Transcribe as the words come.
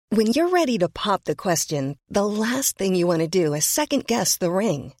When you're ready to pop the question, the last thing you want to do is second-guess the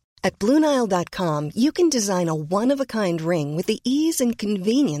ring. At BlueNile.com, you can design a one-of-a-kind ring with the ease and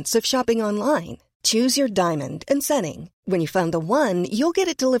convenience of shopping online. Choose your diamond and setting. When you find the one, you'll get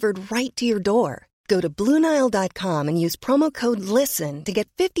it delivered right to your door. Go to BlueNile.com and use promo code LISTEN to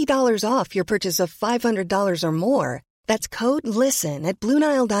get $50 off your purchase of $500 or more. That's code LISTEN at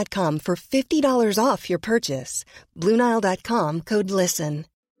BlueNile.com for $50 off your purchase. BlueNile.com, code LISTEN.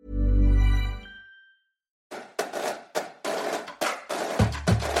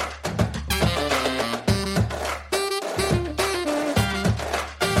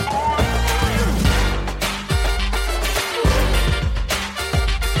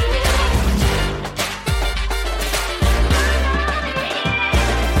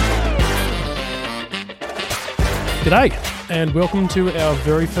 G'day, and welcome to our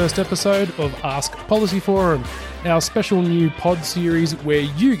very first episode of Ask Policy Forum, our special new pod series where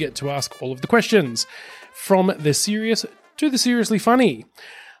you get to ask all of the questions, from the serious to the seriously funny.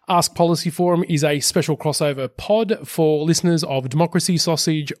 Ask Policy Forum is a special crossover pod for listeners of Democracy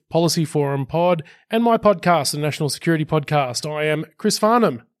Sausage, Policy Forum Pod, and my podcast, the National Security Podcast. I am Chris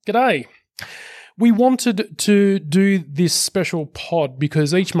Farnham. G'day. We wanted to do this special pod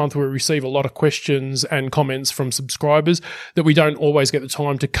because each month we receive a lot of questions and comments from subscribers that we don't always get the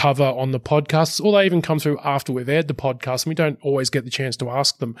time to cover on the podcasts, or they even come through after we've aired the podcast and we don't always get the chance to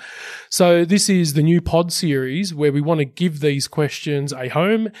ask them. So this is the new pod series where we want to give these questions a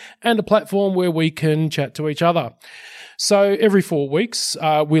home and a platform where we can chat to each other. So every 4 weeks,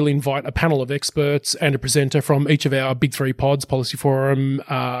 we'll invite a panel of experts and a presenter from each of our big three pods, Policy Forum,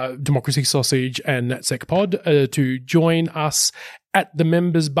 Democracy Sausage and NatSec Pod, to join us at the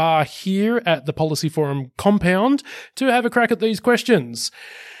members bar here at the Policy Forum compound to have a crack at these questions.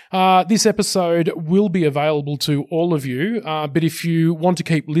 This episode will be available to all of you, but if you want to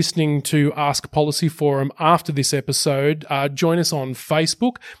keep listening to Ask Policy Forum after this episode, join us on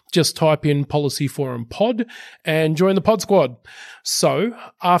Facebook. Just type in Policy Forum Pod and join the Pod Squad. So,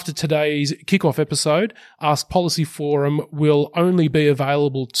 after today's kickoff episode, Ask Policy Forum will only be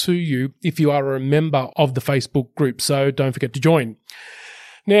available to you if you are a member of the Facebook group, so don't forget to join.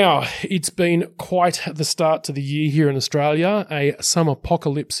 Now, it's been quite the start to the year here in Australia, a summer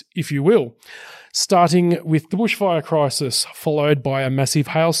apocalypse, if you will. Starting with the bushfire crisis, followed by a massive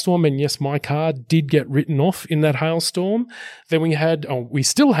hailstorm, and yes, my car did get written off in that hailstorm. Then we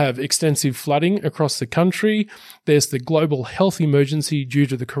still have extensive flooding across the country. There's the global health emergency due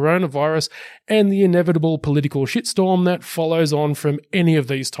to the coronavirus, and the inevitable political shitstorm that follows on from any of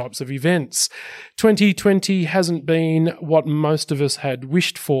these types of events. 2020 hasn't been what most of us had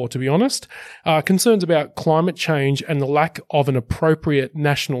wished for, to be honest. Concerns about climate change and the lack of an appropriate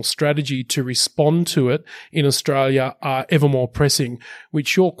national strategy to respond to it in Australia are ever more pressing,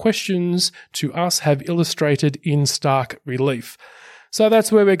 which your questions to us have illustrated in stark relief. So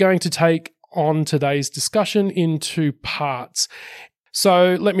that's where we're going to take on today's discussion in two parts.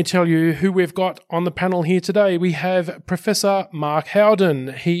 So let me tell you who we've got on the panel here today. We have Professor Mark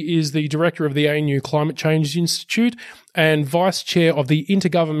Howden. He is the director of the ANU Climate Change Institute and vice chair of the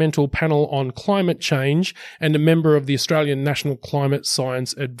Intergovernmental Panel on Climate Change and a member of the Australian National Climate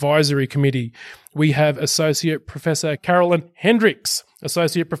Science Advisory Committee. We have Associate Professor Carolyn Hendricks,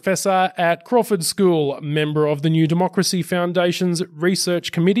 Associate Professor at Crawford School, member of the New Democracy Foundation's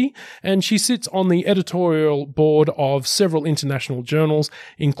Research Committee, and she sits on the editorial board of several international journals,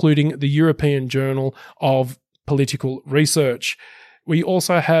 including the European Journal of Political Research. We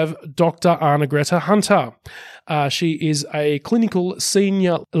also have Dr. Arnegretta Hunter. She is a clinical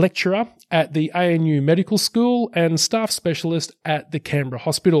senior lecturer at the ANU Medical School and staff specialist at the Canberra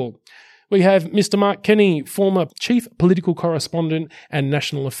Hospital. We have Mr. Mark Kenny, former Chief Political Correspondent and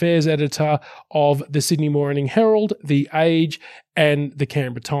National Affairs Editor of the Sydney Morning Herald, The Age and the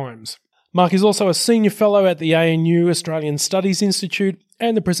Canberra Times. Mark is also a Senior Fellow at the ANU Australian Studies Institute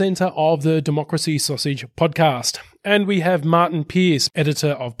and the presenter of the Democracy Sausage podcast. And we have Martin Pearce,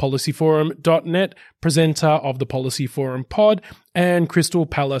 editor of PolicyForum.net, presenter of the Policy Forum pod, and Crystal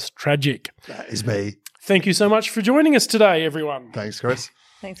Palace Tragic. That is me. Thank you so much for joining us today, everyone. Thanks, Chris.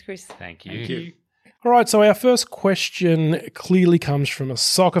 Thanks, Chris. Thank you. Thank you. All right, so our first question clearly comes from a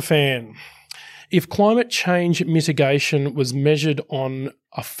soccer fan. If climate change mitigation was measured on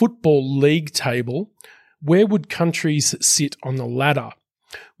a football league table, where would countries sit on the ladder?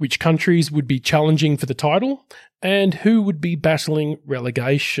 which countries would be challenging for the title, and who would be battling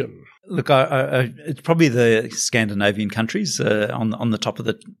relegation? Look, it's probably the Scandinavian countries on the top of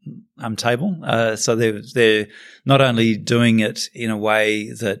the table. So they're not only doing it in a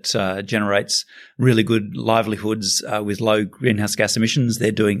way that generates really good livelihoods with low greenhouse gas emissions,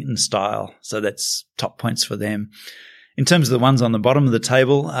 they're doing it in style. So that's top points for them. In terms of the ones on the bottom of the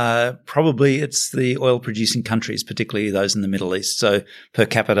table, probably it's the oil-producing countries, particularly those in the Middle East. So per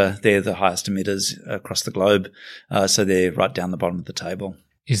capita, they're the highest emitters across the globe. So they're right down the bottom of the table.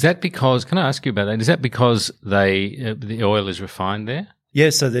 Is that because, can I ask you about that? Is that because the oil is refined there? Yeah,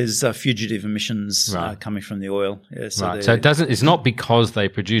 so there's fugitive emissions coming from the oil. Yeah, so it's not because they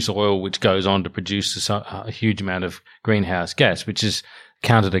produce oil which goes on to produce a huge amount of greenhouse gas, which is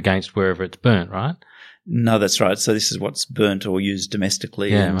counted against wherever it's burnt, right? No, that's right. So this is what's burnt or used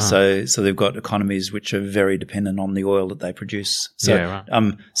domestically. Yeah, and right. So they've got economies which are very dependent on the oil that they produce. So, yeah,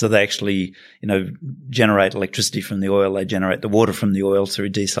 right. So they actually, generate electricity from the oil. They generate the water from the oil through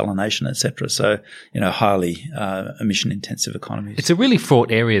desalination, et cetera. So, highly emission intensive economies. It's a really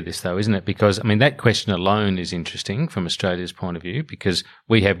fraught area, this though, isn't it? Because, that question alone is interesting from Australia's point of view, because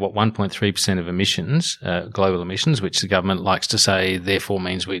we have 1.3% of emissions, global emissions, which the government likes to say therefore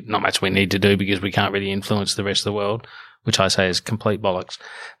means not much we need to do because we can't really influence the rest of the world, which I say is complete bollocks.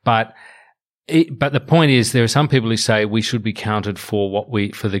 But the point is, there are some people who say we should be counted for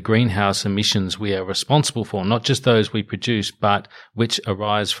for the greenhouse emissions we are responsible for, not just those we produce, but which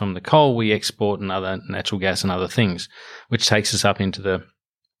arise from the coal we export and other natural gas and other things, which takes us up into the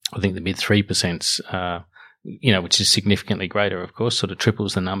mid 3%, which is significantly greater, of course, sort of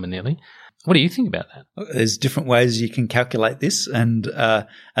triples the number nearly. What do you think about that? There's different ways you can calculate this, and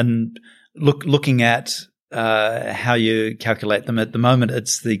looking at how you calculate them. At the moment,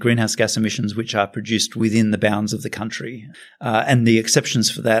 it's the greenhouse gas emissions which are produced within the bounds of the country. And the exceptions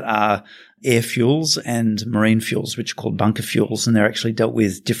for that are air fuels and marine fuels, which are called bunker fuels, and they're actually dealt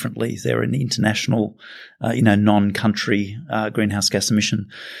with differently. They're an international, non-country greenhouse gas emission.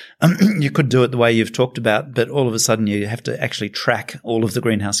 You could do it the way you've talked about, but all of a sudden you have to actually track all of the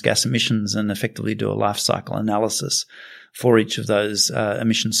greenhouse gas emissions and effectively do a life cycle analysis for each of those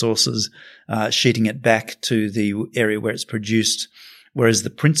emission sources, sheeting it back to the area where it's produced. Whereas the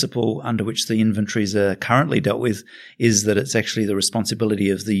principle under which the inventories are currently dealt with is that it's actually the responsibility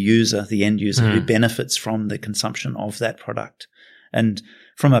of the user, the end user, who benefits from the consumption of that product. And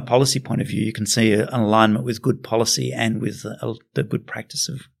from a policy point of view, you can see an alignment with good policy and with the good practice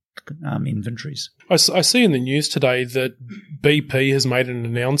of inventories. I see in the news today that BP has made an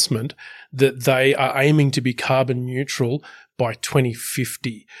announcement that they are aiming to be carbon neutral by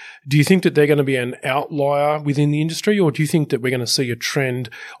 2050. Do you think that they're going to be an outlier within the industry, or do you think that we're going to see a trend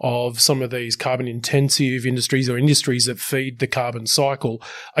of some of these carbon-intensive industries or industries that feed the carbon cycle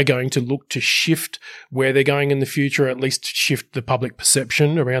are going to look to shift where they're going in the future, or at least shift the public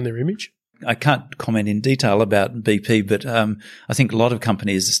perception around their image? I can't comment in detail about BP, but I think a lot of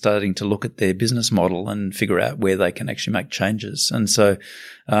companies are starting to look at their business model and figure out where they can actually make changes. And so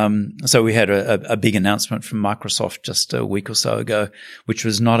we had a big announcement from Microsoft just a week or so ago, which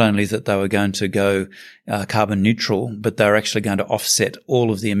was not only that they were going to go carbon neutral, but they were actually going to offset all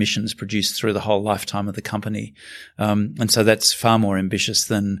of the emissions produced through the whole lifetime of the company. And so that's far more ambitious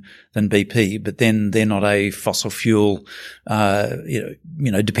than BP, but then they're not a fossil fuel,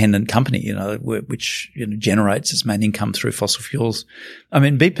 dependent company, which generates its main income through fossil fuels. I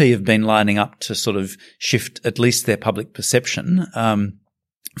mean, BP have been lining up to sort of shift at least their public perception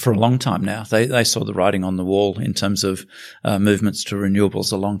for a long time now. They saw the writing on the wall in terms of movements to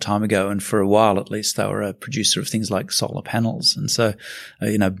renewables a long time ago, and for a while at least they were a producer of things like solar panels, and so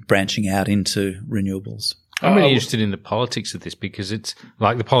branching out into renewables. I'm really interested in the politics of this, because it's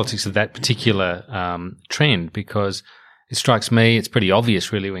like the politics of that particular trend, because it strikes me, it's pretty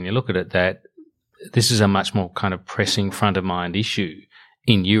obvious really when you look at it, that this is a much more kind of pressing front of mind issue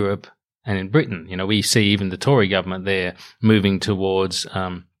in Europe and in Britain. We see even the Tory government there moving towards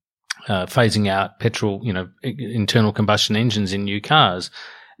phasing out petrol, internal combustion engines in new cars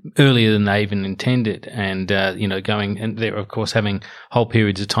earlier than they even intended, and going, and they're of course having whole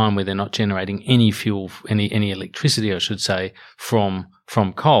periods of time where they're not generating any fuel, any electricity, I should say, from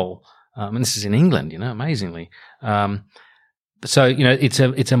coal. And this is in England, amazingly. So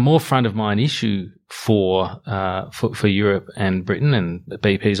it's a more front of mind issue for Europe and Britain, and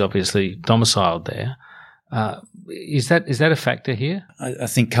BP is obviously domiciled there. Is that a factor here? I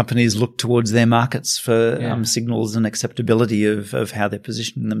think companies look towards their markets for signals and acceptability of how they're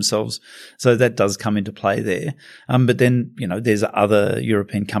positioning themselves. So that does come into play there. But then, there's other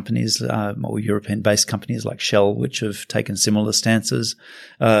European companies or European-based companies like Shell, which have taken similar stances.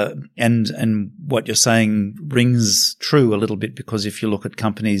 And what you're saying rings true a little bit, because if you look at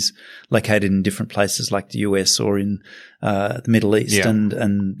companies located in different places like the US or in the Middle East,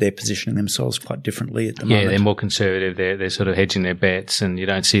 and they're positioning themselves quite differently at the moment. Yeah, they're more conservative. They're sort of hedging their bets, and you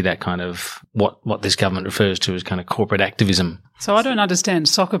don't see that kind of what this government refers to as kind of corporate activism. So I don't understand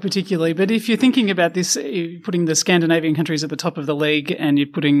soccer particularly, but if you're thinking about this, putting the Scandinavian countries at the top of the league, and you're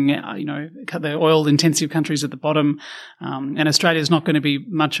putting, the oil-intensive countries at the bottom, and Australia's not going to be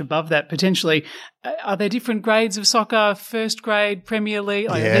much above that potentially. Are there different grades of soccer? First grade, Premier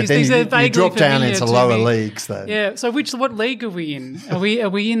League? These are vaguely you drop down into lower me. leagues, though. Yeah. So what league are we in? Are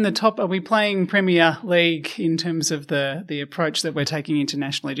we in the top? Are we playing Premier League in terms of the approach that we're taking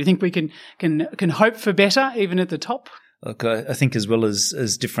internationally? Do you think we can hope for better even at the top? Look, I think as well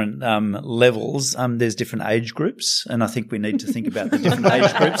as different levels, there's different age groups, and I think we need to think about the different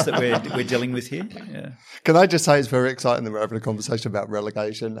age groups that we're dealing with here. Yeah. Can I just say it's very exciting that we're having a conversation about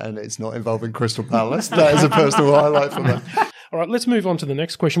relegation and it's not involving Crystal Palace. That is a personal highlight for me. All right, let's move on to the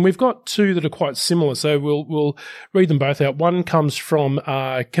next question. We've got two that are quite similar, so we'll read them both out. One comes from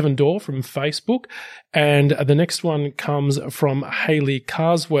Kevin Dorr from Facebook, and the next one comes from Hayley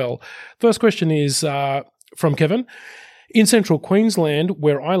Carswell. First question is from Kevin. In central Queensland,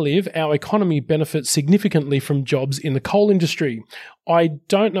 where I live, our economy benefits significantly from jobs in the coal industry. I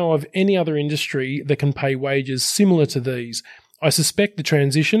don't know of any other industry that can pay wages similar to these. I suspect the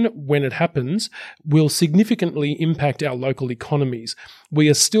transition, when it happens, will significantly impact our local economies. We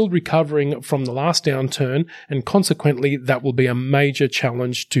are still recovering from the last downturn, and consequently that will be a major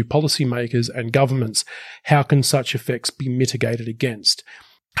challenge to policymakers and governments. How can such effects be mitigated against?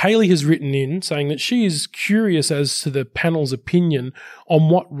 Hayley has written in saying that she is curious as to the panel's opinion on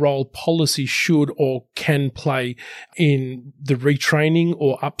what role policy should or can play in the retraining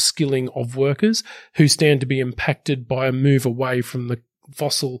or upskilling of workers who stand to be impacted by a move away from the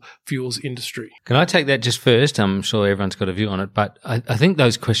fossil fuels industry. Can I take that just first? I'm sure everyone's got a view on it, but I think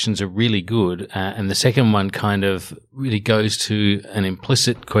those questions are really good. And the second one kind of really goes to an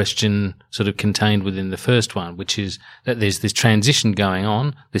implicit question sort of contained within the first one, which is that there's this transition going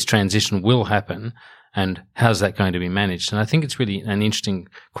on. This transition will happen. And how's that going to be managed? And I think it's really an interesting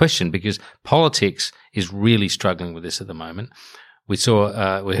question, because politics is really struggling with this at the moment. We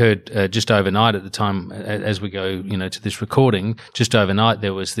heard just overnight at the time, as we go, to this recording, just overnight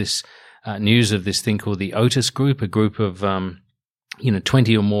there was this news of this thing called the Otis Group, a group of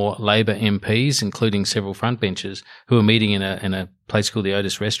 20 or more Labor MPs, including several frontbenchers, who were meeting in a place called the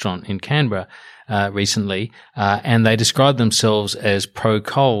Otis Restaurant in Canberra recently, and they described themselves as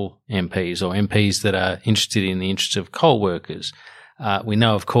pro-coal MPs, or MPs that are interested in the interests of coal workers. We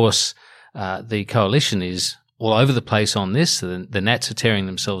know, of course, the coalition is all over the place on this. The Nats are tearing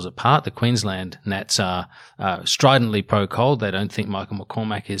themselves apart. The Queensland Nats are stridently pro-coal. They don't think Michael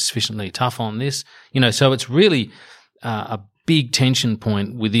McCormack is sufficiently tough on this. So it's really a big tension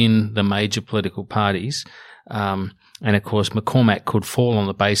point within the major political parties. And of course, McCormack could fall on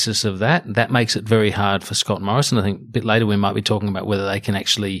the basis of that. That makes it very hard for Scott Morrison. I think a bit later we might be talking about whether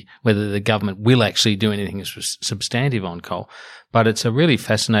the government will actually do anything substantive on coal. But it's a really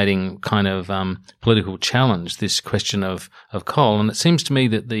fascinating kind of political challenge, this question of coal. And it seems to me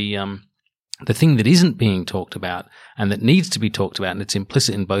that the thing that isn't being talked about and that needs to be talked about, and it's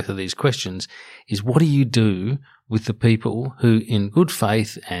implicit in both of these questions, is what do you do with the people who, in good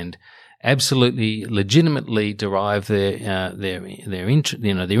faith and absolutely legitimately derive their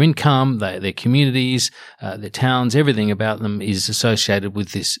income, their communities, their towns, everything about them is associated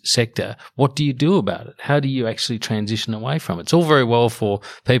with this sector. What do you do about it? How do you actually transition away from it? It's all very well for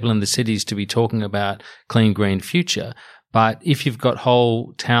people in the cities to be talking about clean, green future, but if you've got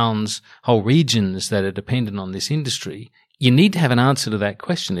whole towns, whole regions that are dependent on this industry, you need to have an answer to that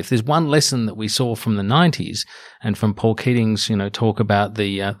question. If there's one lesson that we saw from the 90s and from Paul Keating's, talk about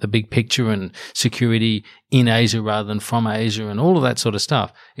the big picture and security in Asia rather than from Asia and all of that sort of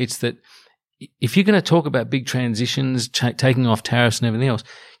stuff, it's that if you're going to talk about big transitions, taking off tariffs and everything else,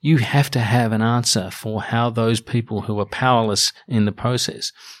 you have to have an answer for how those people who are powerless in the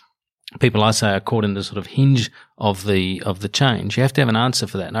process, people I say are caught in the sort of hinge of the change. You have to have an answer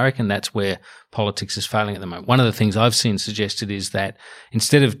for that. And I reckon that's where politics is failing at the moment. One of the things I've seen suggested is that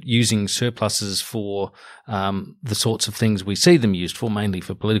instead of using surpluses for the sorts of things we see them used for, mainly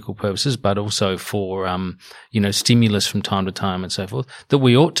for political purposes, but also for, stimulus from time to time and so forth, that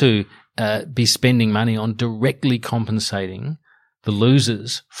we ought to be spending money on directly compensating the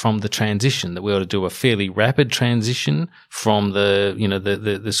losers from the transition, that we ought to do a fairly rapid transition from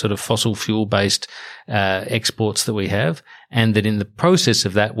the sort of fossil fuel based exports that we have, and that in the process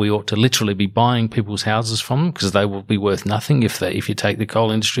of that we ought to literally be buying people's houses from them because they will be worth nothing if you take the coal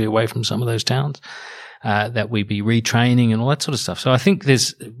industry away from some of those towns. That we be retraining and all that sort of stuff. So I think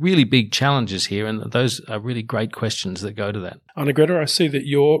there's really big challenges here, and those are really great questions that go to that. Anna-Greta, I see that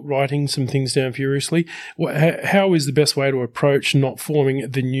you're writing some things down furiously. How is the best way to approach not forming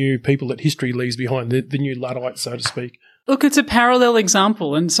the new people that history leaves behind, the new Luddites, so to speak? Look, it's a parallel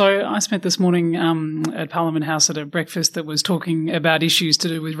example. And so I spent this morning at Parliament House at a breakfast that was talking about issues to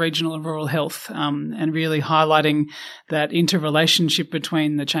do with regional and rural health, and really highlighting that interrelationship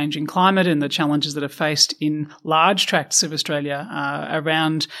between the changing climate and the challenges that are faced in large tracts of Australia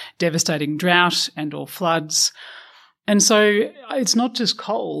around devastating drought and or floods. And so it's not just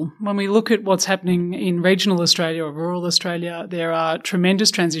coal. When we look at what's happening in regional Australia or rural Australia, there are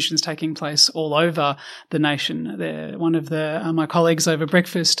tremendous transitions taking place all over the nation. One of my colleagues over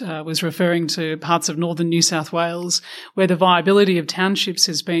breakfast was referring to parts of northern New South Wales where the viability of townships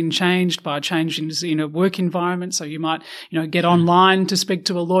has been changed by changes in a work environment. So you might, get online to speak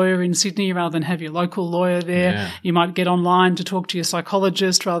to a lawyer in Sydney rather than have your local lawyer there. Yeah. You might get online to talk to your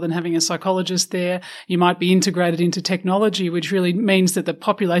psychologist rather than having a psychologist there. You might be integrated into technology, which really means that the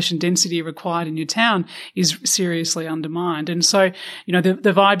population density required in your town is seriously undermined. And so,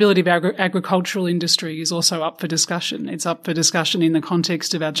 the viability of agricultural industry is also up for discussion. It's up for discussion in the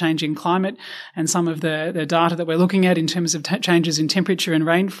context of our changing climate, and some of the data that we're looking at in terms of changes in temperature and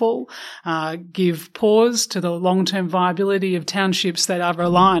rainfall give pause to the long-term viability of townships that are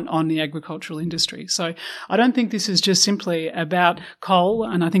reliant on the agricultural industry. So I don't think this is just simply about coal,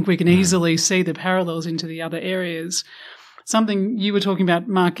 and I think we can easily see the parallels into the other areas. Something you were talking about,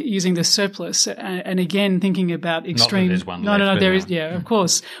 Mark, using the surplus, and again thinking about extreme. Not that there's one no, left, there is. Yeah, of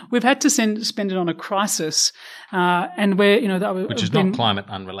course. We've had to spend it on a crisis, and we're which is not climate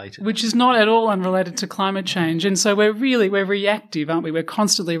unrelated. Which is not at all unrelated to climate change, and so we're reactive, aren't we? We're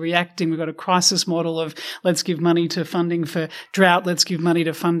constantly reacting. We've got a crisis model of let's give money to funding for drought, let's give money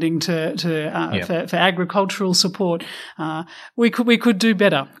to funding for agricultural support. We could do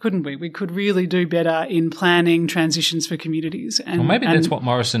better, couldn't we? We could really do better in planning transitions for communities. Well, maybe that's what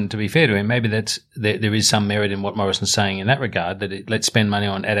Morrison, to be fair to him, maybe there is some merit in what Morrison's saying in that regard, that let's spend money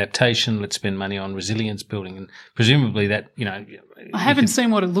on adaptation, let's spend money on resilience building, and presumably that, I haven't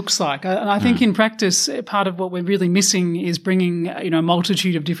seen what it looks like. And I think in practice, part of what we're really missing is bringing, a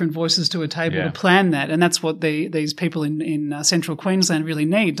multitude of different voices to a table to plan that. And that's what these people in central Queensland really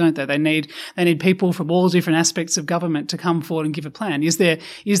need, don't they? They need people from all different aspects of government to come forward and give a plan. Is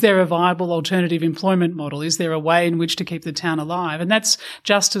there a viable alternative employment model? Is there a way in which to keep the town alive? And that's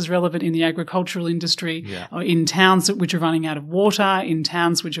just as relevant in the agricultural industry, in towns which are running out of water, in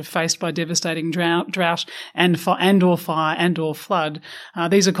towns which are faced by devastating drought and or fire and or flood.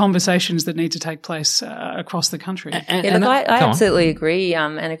 These are conversations that need to take place across the country. I absolutely agree,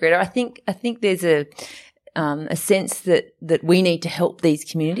 Anna-Greta. I think there's a sense that we need to help these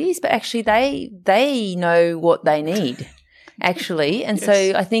communities, but actually they know what they need. Actually. And so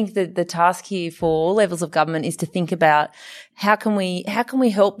I think that the task here for all levels of government is to think about how can we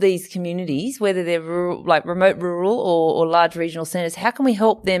help these communities, whether they're rural, like remote rural or large regional centres, how can we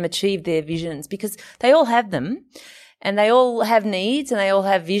help them achieve their visions? Because they all have them. And they all have needs and they all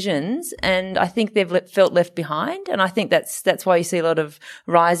have visions, and I think they've felt left behind. And I think that's why you see a lot of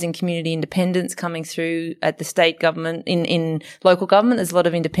rising community independence coming through at the state government, in local government. There's a lot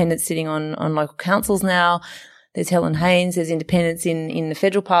of independents sitting on local councils now. There's Helen Haynes, there's independents in the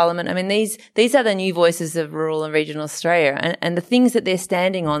federal parliament. I mean, these are the new voices of rural and regional Australia, and the things that they're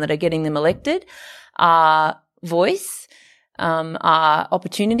standing on that are getting them elected are voice, are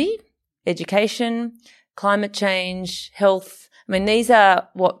opportunity, education, climate change, health. I mean, these are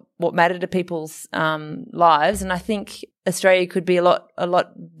what matter to people's lives, and I think Australia could be a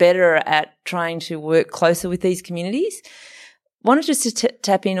lot better at trying to work closer with these communities. Wanted just to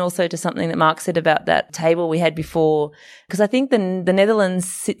tap in also to something that Mark said about that table we had before, because I think the Netherlands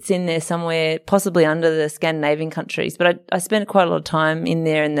sits in there somewhere, possibly under the Scandinavian countries. But I spent quite a lot of time in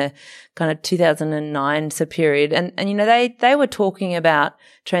there in the kind of 2009 period, and they were talking about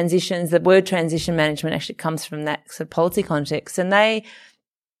transitions. The word transition management actually comes from that sort of policy context, and they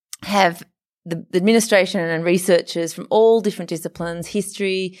have the administration and researchers from all different disciplines,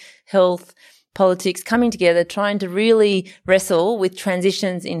 history, health, politics, coming together, trying to really wrestle with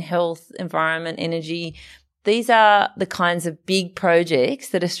transitions in health, environment, energy. These are the kinds of big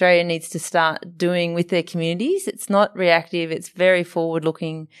projects that Australia needs to start doing with their communities. It's not reactive. It's very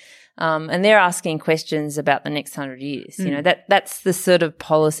forward-looking. And they're asking questions about the next 100 years. You know, that's the sort of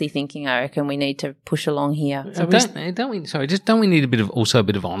policy thinking I reckon we need to push along here. So don't we need a bit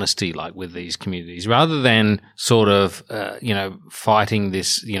of honesty, like with these communities, rather than sort of fighting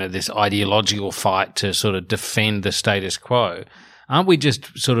this this ideological fight to sort of defend the status quo? Aren't we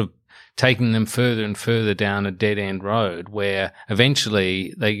just sort of taking them further and further down a dead end road where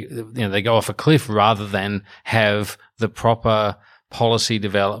eventually they go off a cliff rather than have the proper policy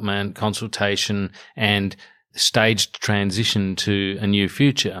development, consultation, and staged transition to a new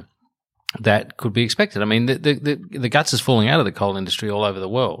future that could be expected? I mean, the guts is falling out of the coal industry all over the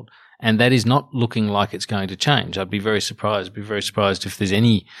world, and that is not looking like it's going to change. I'd be very surprised. If there's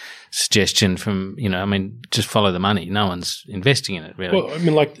any suggestion from, just follow the money. No one's investing in it, really. Well, I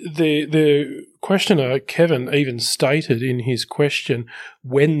mean, like the questioner, Kevin, even stated in his question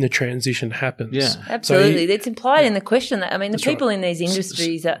when the transition happens. Yeah, absolutely. It's implied in the question that, the people in these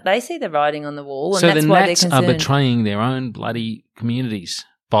industries, they see the writing on the wall, and that's why they're concerned. So the Nats are betraying their own bloody communities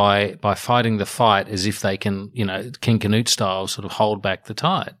by fighting the fight as if they can, King Canute style, sort of hold back the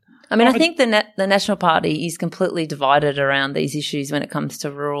tide. I think the National Party is completely divided around these issues when it comes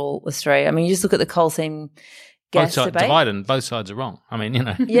to rural Australia. You just look at the coal seam gas debate. Divided, and both sides are wrong.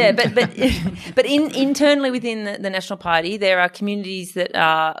 Yeah, but internally within the National Party, there are communities that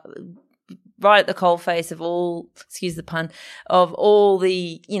are right at the coalface of all, excuse the pun, of all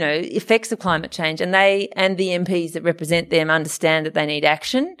the, effects of climate change. And they and the MPs that represent them understand that they need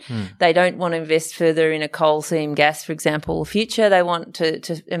action. They don't want to invest further in a coal seam gas, for example, future. They want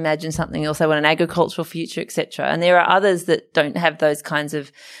to imagine something else. They want an agricultural future, etc. And there are others that don't have those kinds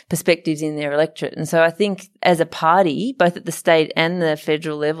of perspectives in their electorate. And so I think as a party, both at the state and the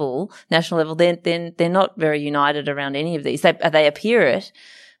federal level, national level, they're not very united around any of these. They appear it.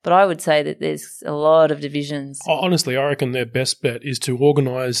 But I would say that there's a lot of divisions. Honestly, I reckon their best bet is to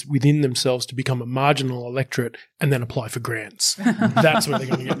organise within themselves to become a marginal electorate and then apply for grants. That's where they're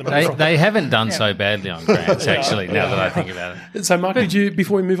going to get the money from. They haven't done so badly on grants, actually, now that I think about it. So, Mark,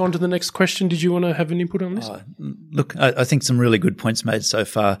 before we move on to the next question, did you want to have an input on this? Look, I think some really good points made so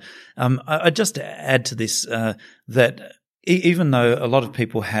far. I'd just add to this that even though a lot of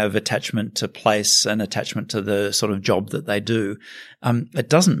people have attachment to place and attachment to the sort of job that they do, it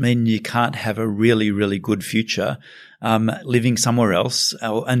doesn't mean you can't have a really, really good future living somewhere else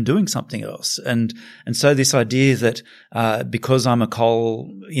and doing something else. And so this idea that because I'm a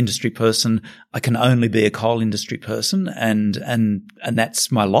coal industry person, I can only be a coal industry person and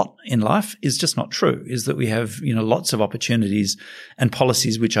that's my lot in life is just not true. Is that we have, lots of opportunities, and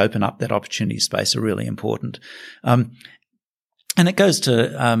policies which open up that opportunity space are really important. And it goes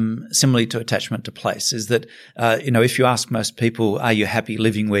to similarly to attachment to place, is that if you ask most people, are you happy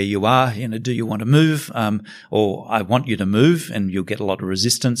living where you are? Do you want to move? Or I want you to move, and you'll get a lot of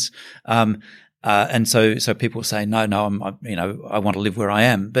resistance. And so people say, no, I want to live where I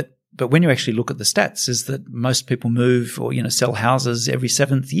am. But when you actually look at the stats, is that most people move or sell houses every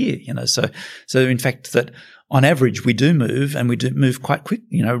 7th year. So in fact that on average we do move, and we do move quite quick,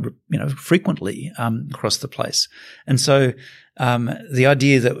 frequently across the place. And so the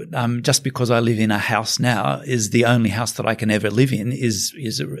idea that just because I live in a house now is the only house that I can ever live in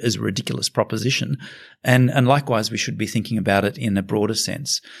is a ridiculous proposition. And likewise, we should be thinking about it in a broader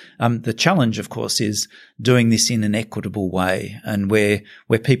sense. The challenge, of course, is doing this in an equitable way, and where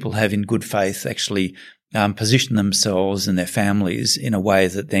people have in good faith actually position themselves and their families in a way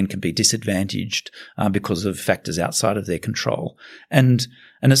that then can be disadvantaged because of factors outside of their control. And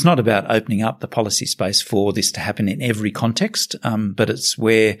it's not about opening up the policy space for this to happen in every context, but it's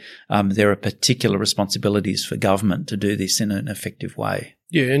where there are particular responsibilities for government to do this in an effective way.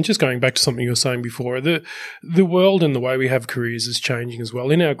 Yeah, and just going back to something you were saying before, the world and the way we have careers is changing as well.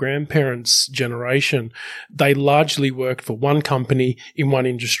 In our grandparents' generation, they largely worked for one company in one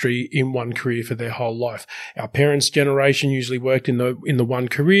industry in one career for their whole life. Our parents' generation usually worked in the one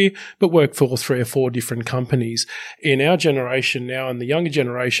career, but worked for 3 or 4 different companies. In our generation now, and the younger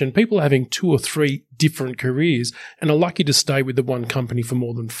generation, people are having 2 or 3 different careers and are lucky to stay with the one company for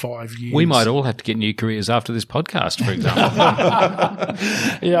more than 5 years. We might all have to get new careers after this podcast, for example.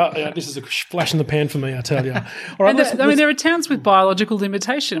 Yeah, this is a flash in the pan for me, I tell you. All right, there are towns with biological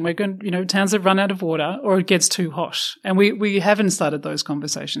limitation. We're going, towns that run out of water or it gets too hot, and we haven't started those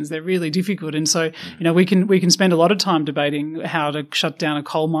conversations. They're really difficult, and so we can spend a lot of time debating how to shut down a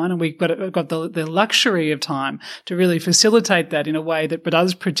coal mine, and we've got the luxury of time to really facilitate that in a way that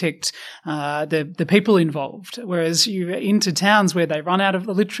does protect the people involved. Whereas you're into towns where they are out of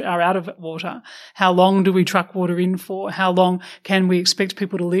water. How long do we truck water in for? How long can we expect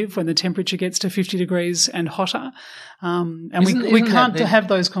people to live when the temperature gets to 50 degrees and hotter? And we can't have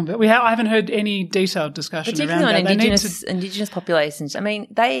those conversations. I haven't heard any detailed discussion around that. Particularly on Indigenous populations. I mean,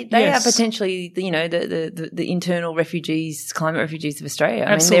 they are potentially, you know, the internal refugees, climate refugees of Australia.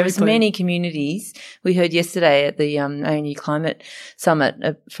 I mean, there is many communities. We heard yesterday at the ANU Climate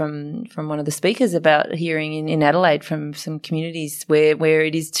Summit from one of the speakers about hearing in Adelaide from some communities where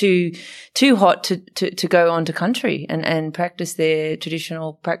it is too hot to go onto country and practice their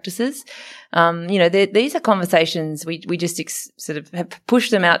traditional practices. You know, these are conversations we just sort of have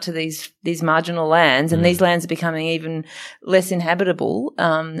pushed them out to these marginal lands, and these lands are becoming even less inhabitable.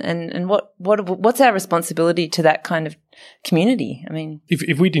 And what's our responsibility to that kind of community? I mean,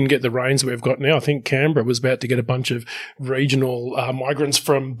 if we didn't get the rains that we've got now, I think Canberra was about to get a bunch of regional migrants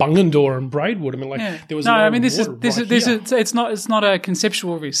from Bungendore and Braidwood. I mean, there was it's not a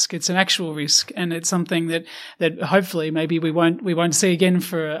conceptual risk; it's an actual risk, and it's something that hopefully maybe we won't see again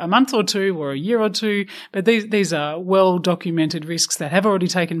for a month or two or a year or two. But these are well documented risks that have already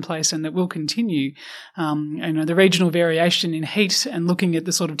taken place and that will continue. You know, the regional variation in heat and looking at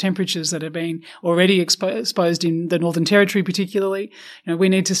the sort of temperatures that have been already exposed in the Northern Territory particularly, you know, we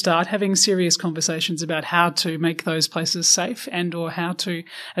need to start having serious conversations about how to make those places safe and or how to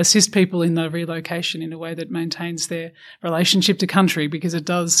assist people in the relocation in a way that maintains their relationship to country, because it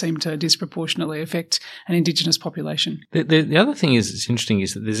does seem to disproportionately affect an Indigenous population. The other thing that's interesting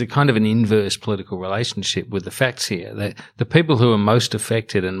is that there's a kind of an inverse political relationship with the facts here. That the people who are most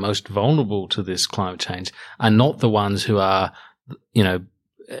affected and most vulnerable to this climate change are not the ones who are, you know,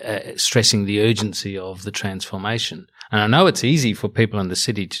 stressing the urgency of the transformation. And I know it's easy for people in the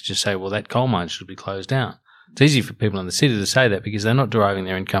city to just say, well, that coal mine should be closed down. It's easy for people in the city to say that because they're not deriving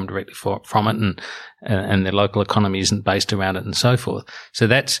their income directly from it, and their local economy isn't based around it and so forth. So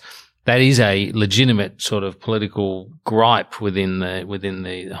that is a legitimate sort of political gripe within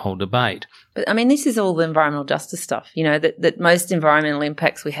the whole debate. But I mean, this is all the environmental justice stuff, you know, that most environmental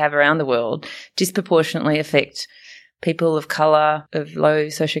impacts we have around the world disproportionately affect people of colour, of low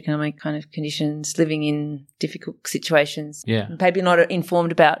socioeconomic kind of conditions, living in difficult situations. Yeah. Maybe not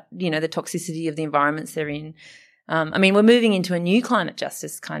informed about, you know, the toxicity of the environments they're in. I mean, we're moving into a new climate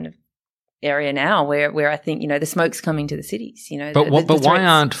justice kind of area now where I think, you know, the smoke's coming to the cities, you know. But why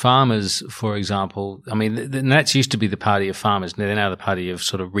aren't farmers, for example, I mean, that's used to be the party of farmers. They're now the party of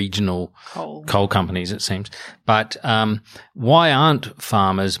sort of regional coal companies, it seems. But why aren't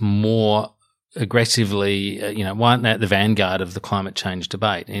farmers more aggressively, you know, why aren't they at the vanguard of the climate change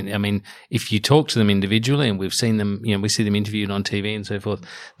debate? And I mean, if you talk to them individually, and we've seen them, you know, we see them interviewed on TV and so forth,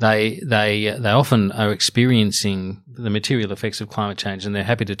 they often are experiencing the material effects of climate change, and they're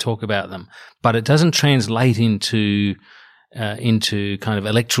happy to talk about them. But it doesn't translate into kind of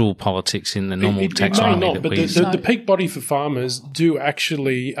electoral politics in the normal taxonomy that we use. The peak body for farmers do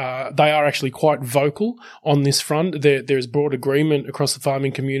actually, they are actually quite vocal on this front. There's broad agreement across the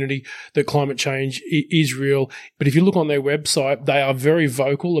farming community that climate change is real. But if you look on their website, they are very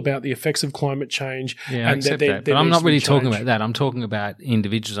vocal about the effects of climate change. Yeah, I accept that. But I'm not really talking about that. I'm talking about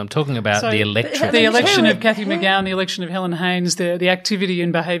individuals. I'm talking about the electorate. The election of Cathy McGowan, the election of Helen Haines, the activity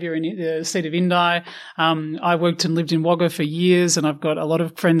and behaviour in the seat of Indi. I worked and lived in Wagga for years, and I've got a lot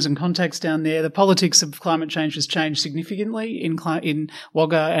of friends and contacts down there. The politics of climate change has changed significantly in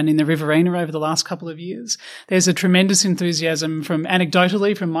Wagga and in the Riverina over the last couple of years. There's a tremendous enthusiasm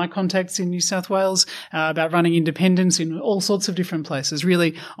anecdotally from my contacts in New South Wales about running independence in all sorts of different places,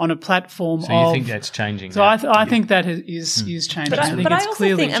 really on a platform. So you think that's changing? So I think that is changing. But I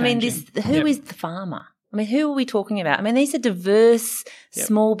also think, I mean, who is the farmer? I mean, who are we talking about? I mean, these are diverse,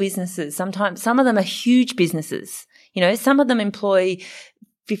 small businesses. Sometimes some of them are huge businesses. You know, some of them employ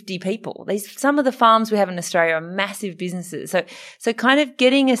 50 people. Some of the farms we have in Australia are massive businesses. So kind of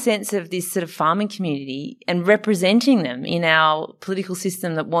getting a sense of this sort of farming community and representing them in our political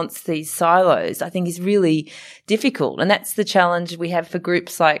system that wants these silos, I think is really difficult. And that's the challenge we have for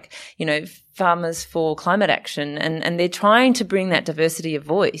groups like, you know, Farmers for Climate Action, and they're trying to bring that diversity of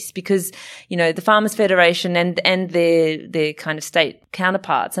voice because, you know, the Farmers Federation and their kind of state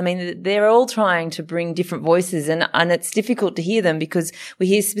counterparts, I mean, they're all trying to bring different voices, and it's difficult to hear them because we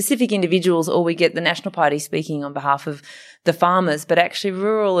hear specific individuals or we get the National Party speaking on behalf of the farmers, but actually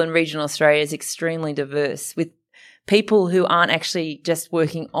rural and regional Australia is extremely diverse with people who aren't actually just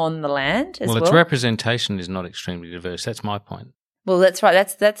working on the land as well. Well, its representation is not extremely diverse. That's my point. Well, that's right.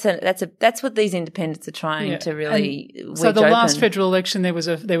 That's what these independents are trying to really wedge so the open. last federal election, there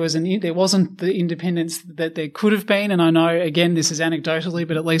wasn't the independence that there could have been, and I know again this is anecdotally,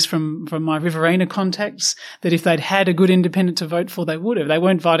 but at least from my Riverina contacts, that if they'd had a good independent to vote for, they would have. They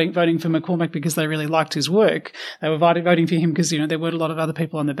weren't voting for McCormack because they really liked his work. They were voting for him because there weren't a lot of other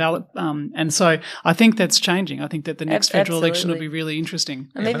people on the ballot, and so I think that's changing. I think that the next federal election will be really interesting.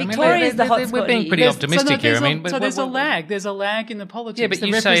 I mean, Victoria is the hotspot. We're being pretty optimistic here. So there's a lag. There's a lag in the politics. Yeah, but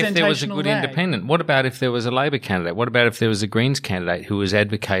you say if there was a good independent. What about if there was a Labor candidate? What about if there was a Greens candidate who was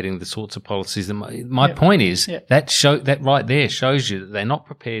advocating the sorts of policies that my point is that right there shows you that they're not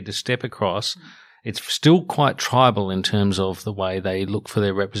prepared to step across. It's still quite tribal in terms of the way they look for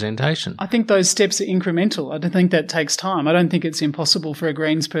their representation. I think those steps are incremental. I don't think that takes time. I don't think it's impossible for a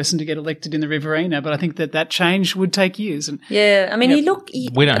Greens person to get elected in the Riverina, but I think that change would take years. And I mean, you look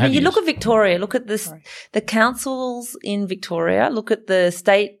at Victoria, look at the councils in Victoria, look at the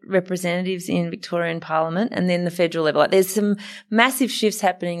state representatives in Victorian Parliament, and then the federal level. Like, there's some massive shifts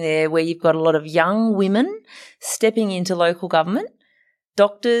happening there where you've got a lot of young women stepping into local government.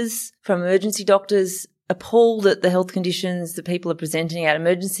 Doctors, from emergency doctors, appalled at the health conditions that people are presenting at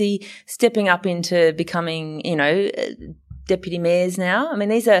emergency, stepping up into becoming, deputy mayors now. I mean,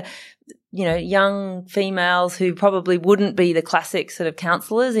 these are, young females who probably wouldn't be the classic sort of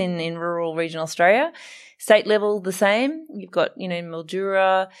councillors in rural regional Australia. State level, the same. You've got,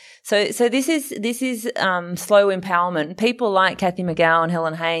 Mildura. So this is slow empowerment. People like Cathy McGowan,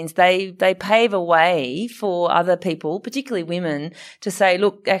 Helen Haynes, they pave a way for other people, particularly women, to say,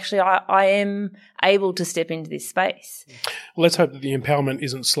 look, actually, I am able to step into this space. Well, let's hope that the empowerment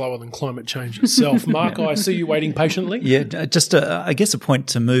isn't slower than climate change itself. Mark, I see you waiting patiently. Yeah, just I guess a point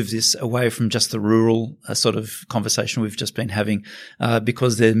to move this away from just the rural sort of conversation we've just been having,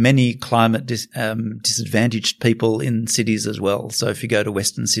 because there are many climate disadvantaged people in cities as well. So if you go to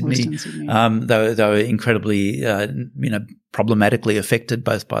Western Sydney. They were incredibly, problematically affected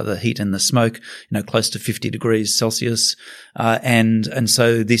both by the heat and the smoke, close to 50 degrees Celsius. And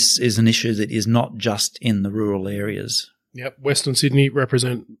so this is an issue that is not just in the rural areas. Yep, Western Sydney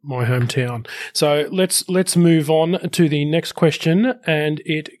represent my hometown. So let's move on to the next question, and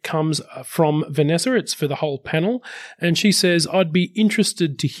it comes from Vanessa. It's for the whole panel, and she says, I'd be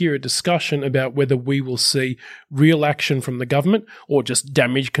interested to hear a discussion about whether we will see real action from the government or just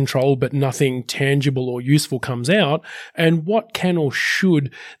damage control but nothing tangible or useful comes out, and what can or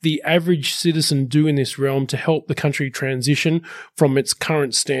should the average citizen do in this realm to help the country transition from its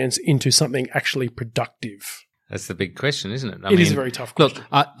current stance into something actually productive? That's the big question, isn't it? It is a very tough question.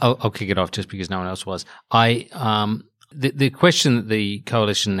 Look, I'll kick it off just because no one else was. The question that the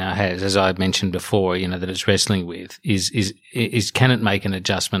coalition now has, as I mentioned before, that it's wrestling with is can it make an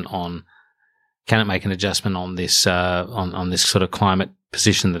adjustment on this on this sort of climate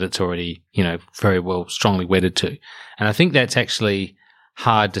position that it's already very well strongly wedded to, and I think that's actually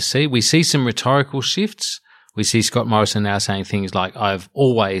hard to see. We see some rhetorical shifts. We see Scott Morrison now saying things like, "I've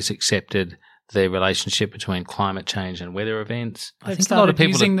always accepted the relationship between climate change and weather events." I think a lot of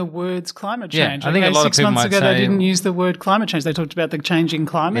people using the words climate change. Yeah, I think a lot of people 6 months ago say, they didn't use the word climate change. They talked about the changing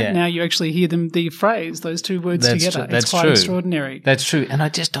climate. Yeah. Now you actually hear the phrase, those two words together. It's quite extraordinary. That's true. And I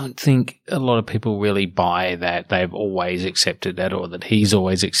just don't think a lot of people really buy that they've always accepted that or that he's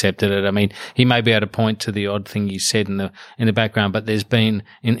always accepted it. I mean, he may be able to point to the odd thing you said in the background, but there's been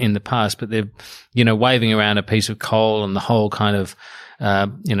in the past, but they're, waving around a piece of coal and the whole kind of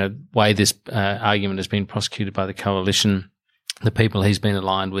way this argument has been prosecuted by the coalition, the people he's been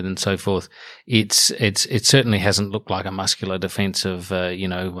aligned with, and so forth. It certainly hasn't looked like a muscular defence of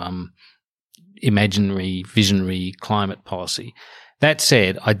imaginary, visionary climate policy. That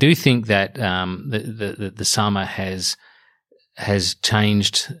said, I do think that the summer has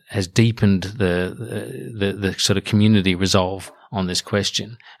changed, has deepened the sort of community resolve on this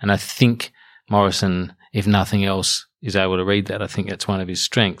question, and I think Morrison, if nothing else, is able to read that. I think that's one of his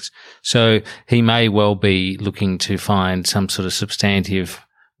strengths. So he may well be looking to find some sort of substantive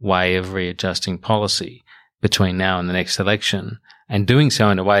way of readjusting policy between now and the next election, and doing so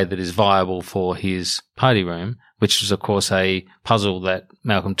in a way that is viable for his party room, which is, of course, a puzzle that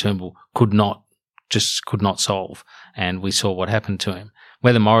Malcolm Turnbull could not solve. And we saw what happened to him.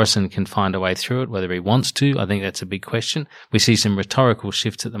 Whether Morrison can find a way through it, whether he wants to, I think that's a big question. We see some rhetorical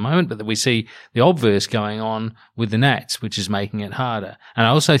shifts at the moment, but we see the obverse going on with the Nats, which is making it harder. And I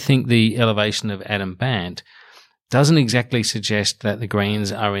also think the elevation of Adam Bandt doesn't exactly suggest that the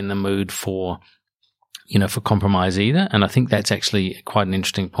Greens are in the mood for, for compromise either. And I think that's actually quite an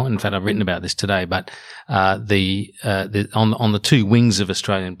interesting point. In fact, I've written about this today, but on the two wings of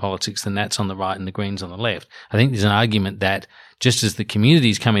Australian politics, the Nats on the right and the Greens on the left, I think there's an argument that just as the community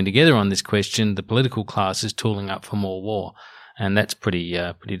is coming together on this question, the political class is tooling up for more war. And that's pretty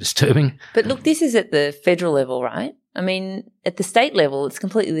disturbing. But look, this is at the federal level, right? I mean, at the state level, it's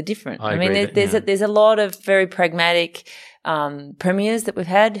completely different. I mean, there's a lot of very pragmatic premiers that we've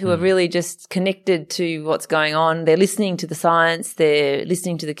had who are really just connected to what's going on. They're listening to the science. They're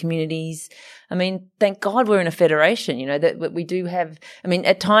listening to the communities. I mean, thank God we're in a federation, that we do have. I mean,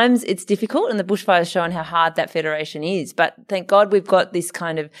 at times it's difficult, and the bushfire has shown how hard that federation is. But thank God we've got this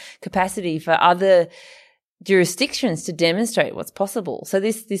kind of capacity for other jurisdictions to demonstrate what's possible. So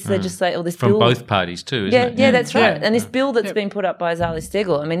this legislation or this from bill, both parties too, isn't it? Yeah, that's right. And this bill that's been put up by Zali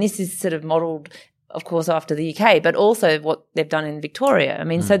Steggall, I mean, this is sort of modelled, of course, after the UK, but also what they've done in Victoria. I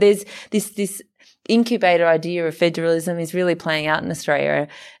mean, so there's this incubator idea of federalism is really playing out in Australia,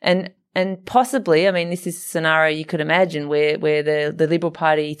 and possibly, I mean, this is a scenario you could imagine where the Liberal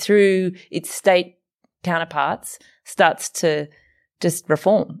Party, through its state counterparts, starts to just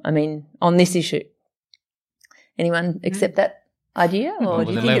reform. I mean, on this issue. Anyone accept that idea, or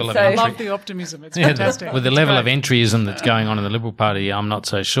do you think it's so? I love the optimism. It's fantastic. With the level of entryism that's going on in the Liberal Party, I'm not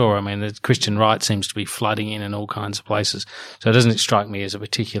so sure. I mean, the Christian right seems to be flooding in all kinds of places. So it doesn't strike me as a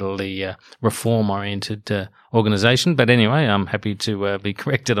particularly reform-oriented organisation. But anyway, I'm happy to be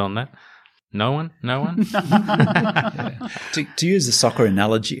corrected on that. No one? To use the soccer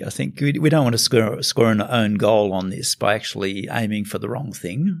analogy, I think we don't want to score an own goal on this by actually aiming for the wrong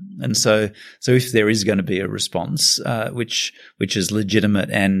thing. And so if there is going to be a response, which is legitimate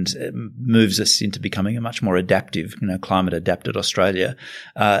and moves us into becoming a much more adaptive, climate adapted Australia,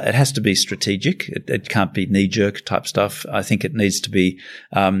 it has to be strategic. It can't be knee-jerk type stuff. I think it needs to be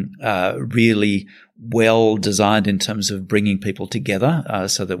really well designed in terms of bringing people together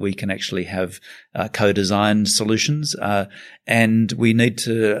so that we can actually have co-designed solutions. And we need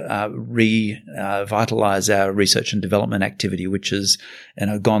to revitalize our research and development activity, which has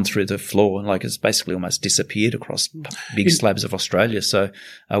gone through the floor, like it's basically almost disappeared across big slabs of Australia. So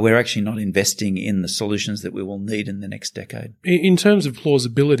we're actually not investing in the solutions that we will need in the next decade. In terms of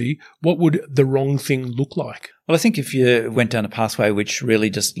plausibility, what would the wrong thing look like? Well, I think if you went down a pathway which really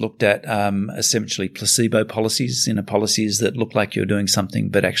just looked at essentially placebo policies, policies that look like you're doing something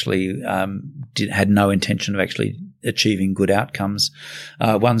but actually had no intention of actually achieving good outcomes,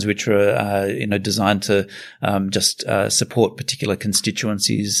 ones which are designed to just support particular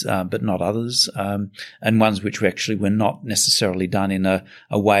constituencies but not others, and ones which actually were not necessarily done in a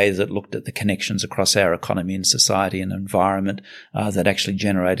way that looked at the connections across our economy and society and environment that actually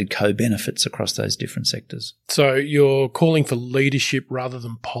generated co-benefits across those different sectors. So you're calling for leadership rather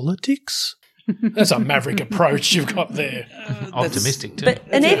than politics? That's a maverick approach you've got there. Optimistic too. But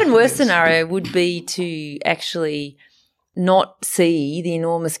an even worse scenario would be to actually not see the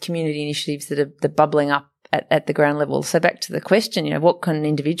enormous community initiatives that are bubbling up at the ground level. So back to the question, what can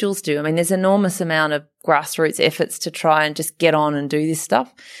individuals do? I mean, there's an enormous amount of grassroots efforts to try and just get on and do this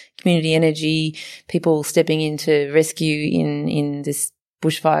stuff. Community energy, people stepping in to rescue in this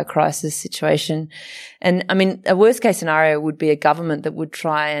bushfire crisis situation. And I mean, a worst case scenario would be a government that would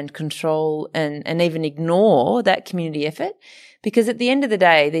try and control and even ignore that community effort, because at the end of the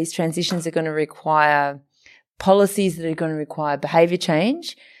day, these transitions are going to require policies that are going to require behaviour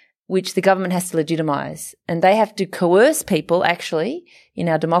change, which the government has to legitimise. And they have to coerce people actually in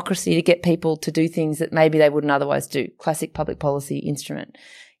our democracy to get people to do things that maybe they wouldn't otherwise do. Classic public policy instrument.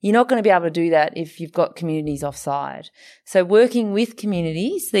 You're not going to be able to do that if you've got communities offside. So working with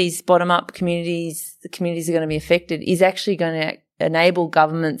communities, these bottom-up communities, the communities are going to be affected, is actually going to enable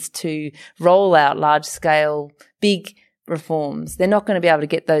governments to roll out large-scale, big reforms. They're not going to be able to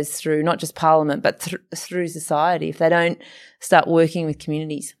get those through, not just Parliament, but through society if they don't start working with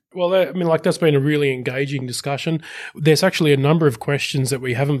communities. Well, I mean, that's been a really engaging discussion. There's actually a number of questions that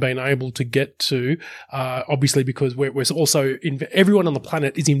we haven't been able to get to, obviously because we're also everyone on the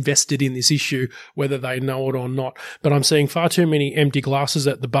planet is invested in this issue, whether they know it or not. But I'm seeing far too many empty glasses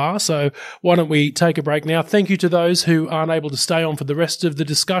at the bar. So why don't we take a break now? Thank you to those who aren't able to stay on for the rest of the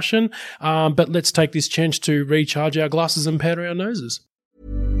discussion. But let's take this chance to recharge our glasses and powder our noses.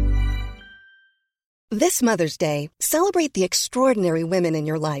 This Mother's Day, celebrate the extraordinary women in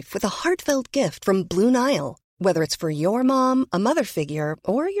your life with a heartfelt gift from Blue Nile. Whether it's for your mom, a mother figure,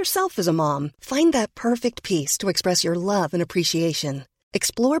 or yourself as a mom, find that perfect piece to express your love and appreciation.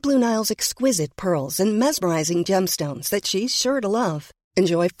 Explore Blue Nile's exquisite pearls and mesmerizing gemstones that she's sure to love.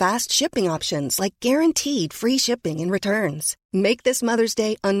 Enjoy fast shipping options like guaranteed free shipping and returns. Make this Mother's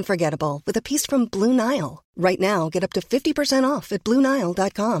Day unforgettable with a piece from Blue Nile. Right now, get up to 50% off at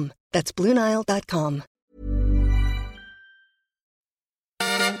BlueNile.com. That's BlueNile.com.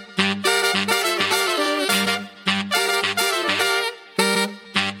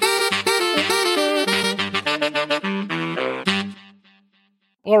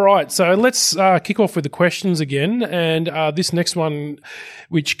 All right, so let's kick off with the questions again. And this next one,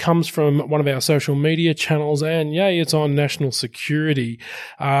 which comes from one of our social media channels, and it's on national security.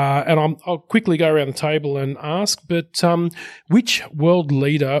 And I'll quickly go around the table and ask, but which world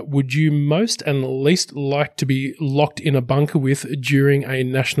leader would you most and least like to be locked in a bunker with during a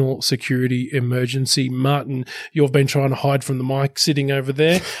national security emergency? Martin, you've been trying to hide from the mic sitting over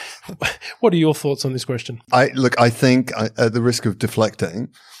there. What are your thoughts on this question? I think at the risk of deflecting,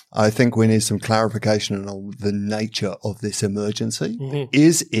 I think we need some clarification on the nature of this emergency. Mm-hmm.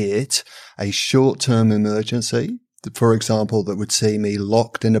 Is it a short-term emergency, for example, that would see me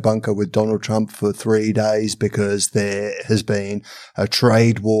locked in a bunker with Donald Trump for 3 days because there has been a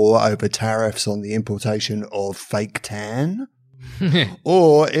trade war over tariffs on the importation of fake tan?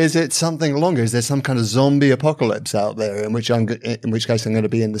 Or is it something longer? Is there some kind of zombie apocalypse out there in which case I'm going to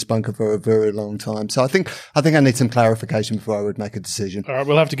be in this bunker for a very long time? So I think I need some clarification before I would make a decision. All right,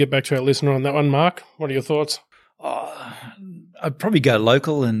 we'll have to get back to our listener on that one. Mark, what are your thoughts? I'd probably go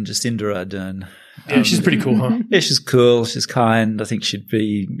local and Jacinda Ardern. Yeah, she's pretty cool, huh? Yeah, she's cool. She's kind. I think she'd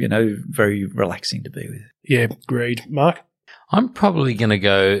be, very relaxing to be with. Yeah, agreed. Mark? I'm probably going to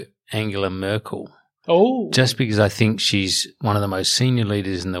go Angela Merkel. Oh. Just because I think she's one of the most senior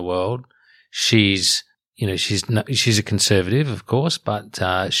leaders in the world. She's a conservative, of course,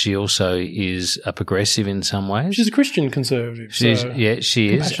 but she also is a progressive in some ways. She's a Christian conservative. She is.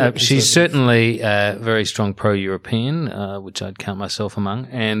 She's certainly a very strong pro-European, which I'd count myself among,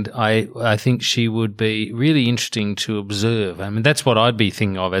 and I think she would be really interesting to observe. I mean, that's what I'd be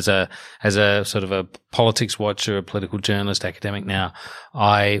thinking of as a sort of a politics watcher, a political journalist, academic now.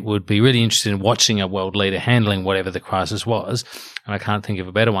 I would be really interested in watching a world leader handling whatever the crisis was. And I can't think of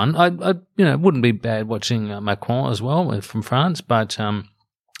a better one. It wouldn't be bad watching Macron as well from France, but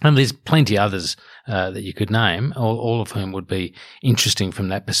and there's plenty others that you could name, all of whom would be interesting from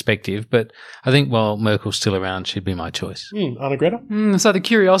that perspective. But I think while Merkel's still around, she'd be my choice. Anna-Greta? So the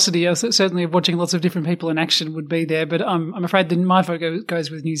curiosity, certainly of watching lots of different people in action would be there, but I'm afraid that my vote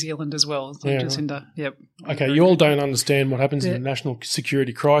goes with New Zealand as well. So Jacinda, yep. Okay, you all don't understand what happens in a national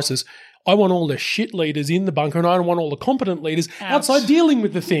security crisis. I want all the shit leaders in the bunker and I don't want all the competent leaders outside dealing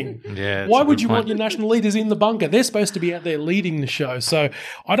with the thing. Yeah, why would you want your national leaders in the bunker? They're supposed to be out there leading the show. So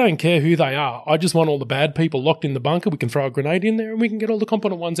I don't care who they are. I just want all the bad people locked in the bunker. We can throw a grenade in there and we can get all the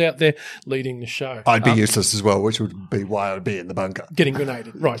competent ones out there leading the show. I'd be useless as well, which would be why I'd be in the bunker. Getting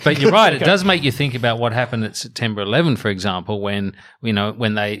grenaded, right. But you're right. It does make you think about what happened at September 11, for example, when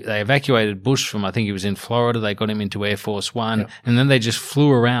they evacuated Bush from, I think he was in Florida, they got him into Air Force One, and then they just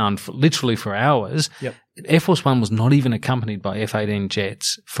flew around literally for hours. Yep. Air Force One was not even accompanied by F-18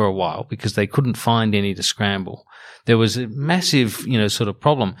 jets for a while because they couldn't find any to scramble. There was a massive, sort of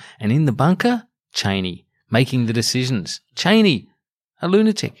problem. And in the bunker, Cheney making the decisions. Cheney, a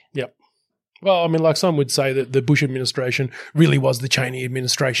lunatic. Yep. Well, I mean, like some would say that the Bush administration really was the Cheney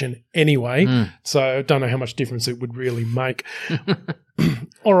administration anyway. So don't know how much difference it would really make.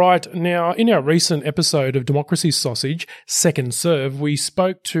 All right. Now, in our recent episode of Democracy Sausage, Second Serve, we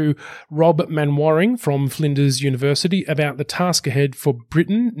spoke to Rob Manwaring from Flinders University about the task ahead for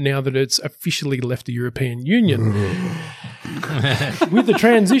Britain now that it's officially left the European Union. With the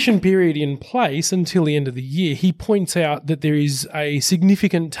transition period in place until the end of the year, he points out that there is a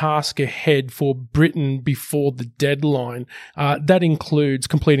significant task ahead for Britain before the deadline. That includes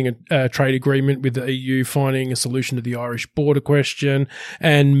completing a trade agreement with the EU, finding a solution to the Irish border question,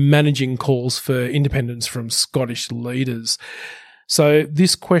 and managing calls for independence from Scottish leaders. So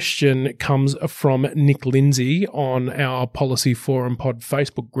this question comes from Nick Lindsay on our Policy Forum Pod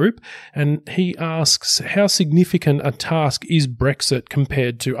Facebook group, and he asks, how significant a task is Brexit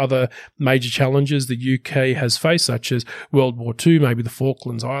compared to other major challenges the UK has faced, such as World War II, maybe the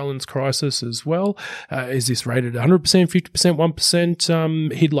Falklands Islands crisis as well? Is this rated 100%, 50%,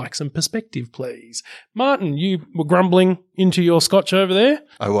 1%? He'd like some perspective, please. Martin, you were grumbling into your scotch over there.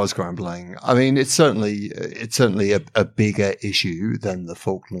 I was grumbling. I mean, it's certainly a bigger issue than the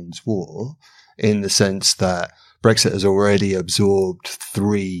Falklands War, in the sense that Brexit has already absorbed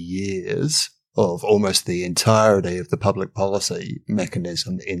 3 years of almost the entirety of the public policy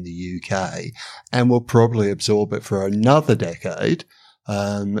mechanism in the UK, and will probably absorb it for another decade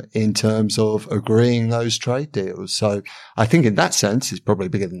in terms of agreeing those trade deals. So I think in that sense, it's probably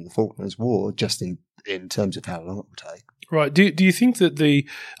bigger than the Falklands War, just in terms of how long it will take. Right. Do you think that the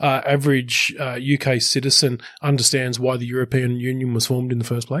average UK citizen understands why the European Union was formed in the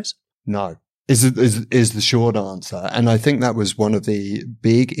first place? No. Is the short answer. And I think that was one of the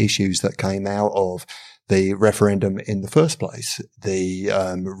big issues that came out of the referendum in the first place. The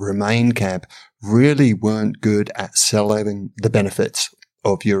Remain camp really weren't good at selling the benefits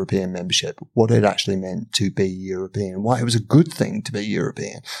of European membership, what it actually meant to be European, why it was a good thing to be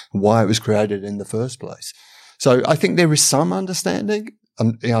European, why it was created in the first place. So I think there is some understanding.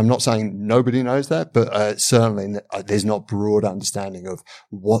 I'm not saying nobody knows that, but certainly there's not broad understanding of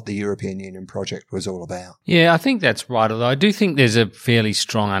what the European Union project was all about. Yeah, I think that's right. Although I do think there's a fairly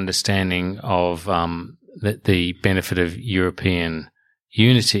strong understanding of the benefit of European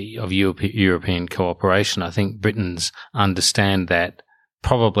unity, of European cooperation. I think Britons understand that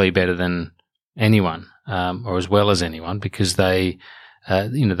probably better than anyone, or as well as anyone, because they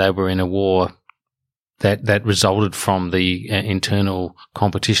were in a war that resulted from the internal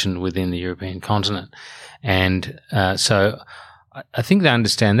competition within the European continent. And so I think they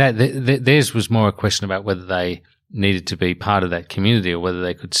understand that. Theirs was more a question about whether they needed to be part of that community or whether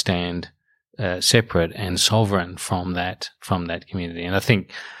they could stand separate and sovereign from that community. And I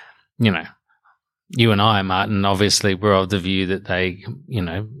think, you and I, Martin, obviously were of the view that they,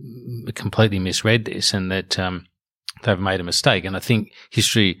 completely misread this and that they've made a mistake. And I think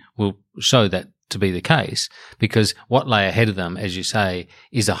history will show that to be the case, because what lay ahead of them, as you say,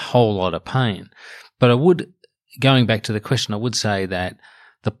 is a whole lot of pain. But going back to the question, I would say that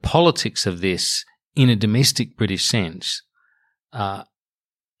the politics of this, in a domestic British sense, are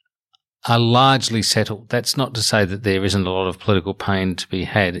largely settled. That's not to say that there isn't a lot of political pain to be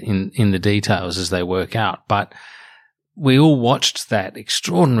had in the details as they work out, but we all watched that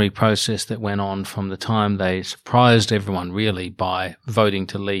extraordinary process that went on from the time they surprised everyone really by voting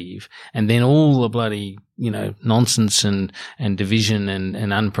to leave, and then all the bloody, nonsense and division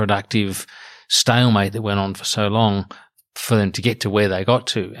and unproductive stalemate that went on for so long for them to get to where they got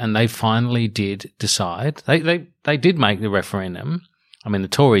to. And they finally did decide. They did make the referendum. I mean, the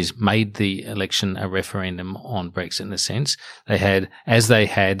Tories made the election a referendum on Brexit in a sense. They had, as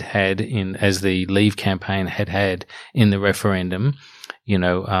the Leave campaign had in the referendum,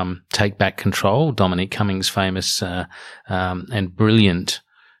 take back control, Dominic Cummings' famous and brilliant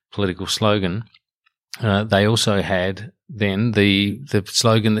political slogan. They also had then the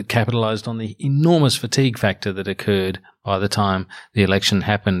slogan that capitalised on the enormous fatigue factor that occurred by the time the election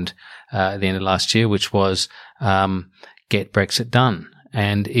happened at the end of last year, which was get Brexit done.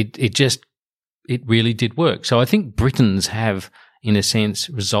 And it really did work. So I think Britons have, in a sense,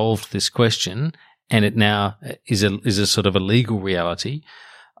 resolved this question, and it now is a sort of a legal reality.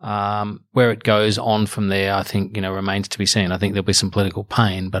 Where it goes on from there, I think, remains to be seen. I think there'll be some political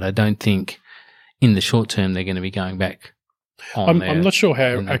pain, but I don't think in the short term they're going to be going back. I'm not sure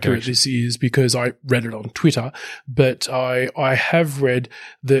how accurate this is because I read it on Twitter, but I have read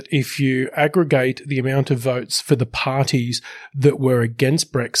that if you aggregate the amount of votes for the parties that were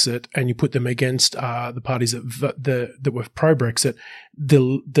against Brexit and you put them against the parties that were pro-Brexit,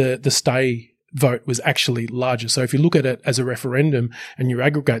 the stay vote was actually larger. So if you look at it as a referendum and you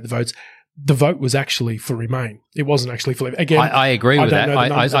aggregate the votes, the vote was actually for Remain. It wasn't actually for Leave. Again, I agree with that.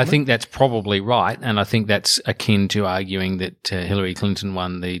 I think that's probably right, and I think that's akin to arguing that Hillary Clinton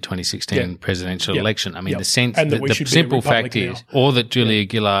won the 2016 presidential election. I mean, the sense that the simple fact is, or that Julia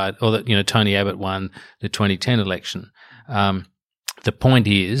Gillard, or that Tony Abbott won the 2010 election. The point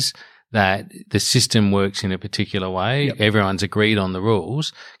is that the system works in a particular way. Yep. Everyone's agreed on the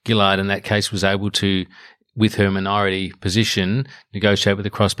rules. Gillard, in that case, was able to, with her minority position, negotiate with the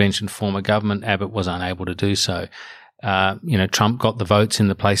crossbench and form a government. Abbott was unable to do so. Trump got the votes in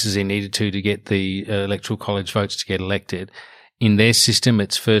the places he needed to get the electoral college votes to get elected. In their system,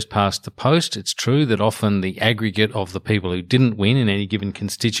 it's first past the post. It's true that often the aggregate of the people who didn't win in any given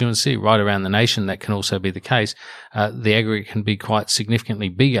constituency right around the nation, that can also be the case. The aggregate can be quite significantly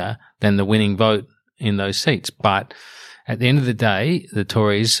bigger than the winning vote in those seats. But at the end of the day, the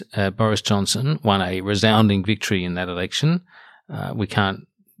Tories, Boris Johnson, won a resounding victory in that election.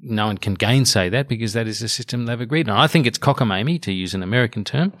 No one can gainsay that because that is the system they've agreed on. I think it's cockamamie, to use an American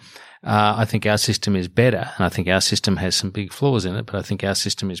term, I think our system is better, and I think our system has some big flaws in it, but I think our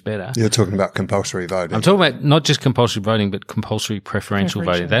system is better. You're talking about compulsory voting. I'm talking about not just compulsory voting, but compulsory preferential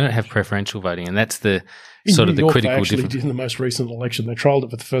voting. They don't have preferential voting, and that's the sort of the critical difference. In the most recent election, they trialled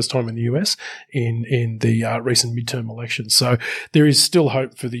it for the first time in the US in the recent midterm elections. So there is still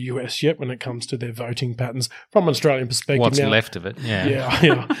hope for the US yet when it comes to their voting patterns from an Australian perspective. What's now, left of it? Yeah.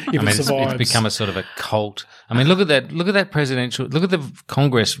 If it survives, it's become a sort of a cult. I mean, look at that presidential. Look at the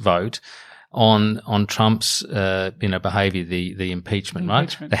Congress vote on Trump's behaviour, the impeachment,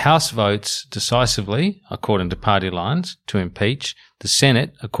 right? The House votes decisively according to party lines to impeach. The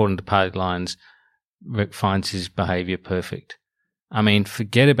Senate, according to party lines, finds his behaviour perfect. I mean,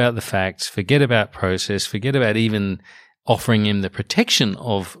 forget about the facts, forget about process, forget about even offering him the protection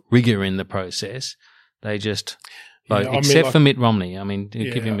of rigour in the process. They just vote, for Mitt Romney. I mean,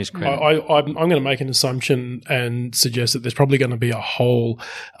 give him his credit. I'm going to make an assumption and suggest that there's probably going to be a whole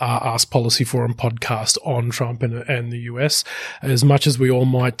Ask Policy Forum podcast on Trump and the US. As much as we all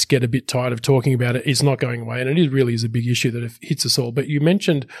might get a bit tired of talking about it, it's not going away, and it really is a big issue that hits us all. But you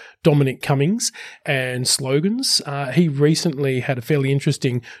mentioned Dominic Cummings and slogans. He recently had a fairly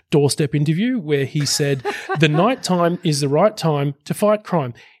interesting doorstep interview where he said, the night time is the right time to fight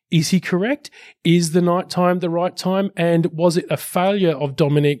crime. Is he correct? Is the night time the right time? And was it a failure of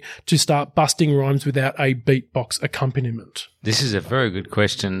Dominic to start busting rhymes without a beatbox accompaniment? This is a very good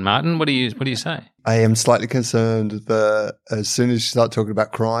question, Martin. What do you say? I am slightly concerned that as soon as you start talking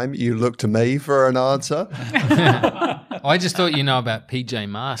about crime, you look to me for an answer. I just thought you know about PJ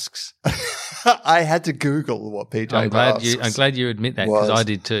Masks. I had to Google what PJ Masks I'm glad you admit that, because I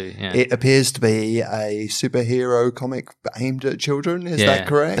did too. Yeah. It appears to be a superhero comic aimed at children. Is that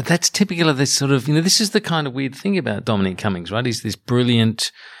correct? But that's typical of this sort of, this is the kind of weird thing about Dominic Cummings, right? He's this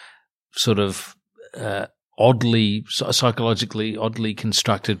brilliant sort of psychologically oddly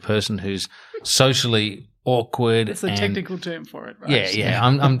constructed person who's socially awkward. It's a technical term for it, right? Yeah.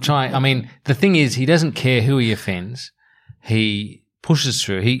 I'm trying. I mean, the thing is, he doesn't care who he offends. He pushes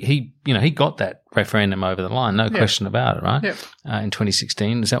through. He got that referendum over the line, no question about it, right? Yep. In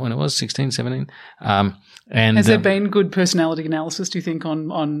 2016, is that when it was? 16, 17? And has there been good personality analysis, do you think,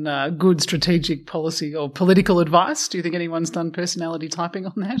 on good strategic policy or political advice? Do you think anyone's done personality typing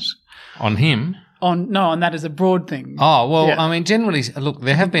on that? On him? On that as a broad thing. Oh, well, yeah. I mean, generally, look,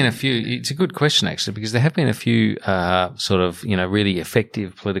 there have been a few. It's a good question, actually, because there have been a few sort of, really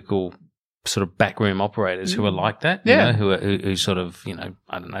effective political sort of backroom operators who are like that, who sort of,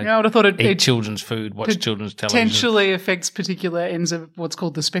 I don't know, I would have thought eat children's food, watch children's television. Potentially affects particular ends of what's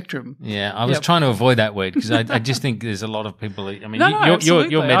called the spectrum. Yeah, I was trying to avoid that word because I just think there's a lot of people. I mean,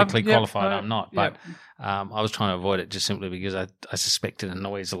 you're medically qualified, I'm not, but I was trying to avoid it just simply because I suspect it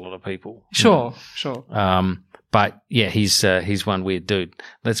annoys a lot of people. Sure. But yeah, he's one weird dude.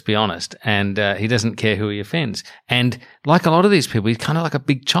 Let's be honest, and he doesn't care who he offends. And like a lot of these people, he's kind of like a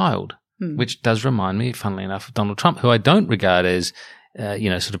big child. Which does remind me, funnily enough, of Donald Trump, who I don't regard as,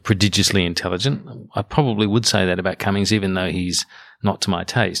 sort of prodigiously intelligent. I probably would say that about Cummings, even though he's not to my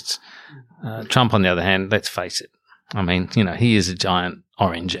tastes. Trump, on the other hand, let's face it. I mean, he is a giant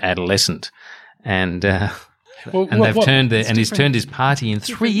orange adolescent, and he's turned his party in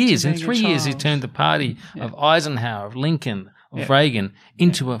 3 years. In 3 years, he's turned the party of Eisenhower, of Lincoln, of Reagan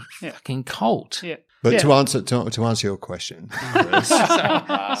into a fucking cult. Yeah. But to answer your question, Chris,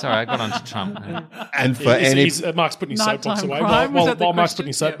 sorry, I got onto Trump. And for Mark's putting his soapbox away. While Mark's putting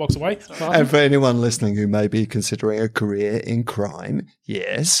his soapbox away. And for anyone listening who may be considering a career in crime,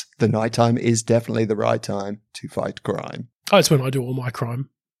 yes, the nighttime is definitely the right time to fight crime. Oh, it's when I do all my crime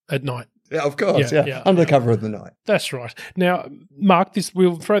at night. Yeah, of course. Yeah. Under the cover of the night. That's right. Now, Mark,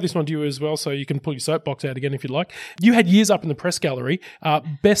 we'll throw this one to you as well, so you can pull your soapbox out again if you'd like. You had years up in the press gallery,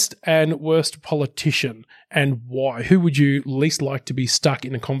 best and worst politician, and why? Who would you least like to be stuck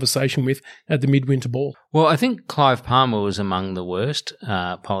in a conversation with at the midwinter ball? Well, I think Clive Palmer was among the worst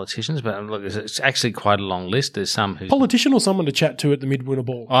politicians, but look, it's actually quite a long list. There's some who politician or someone to chat to at the midwinter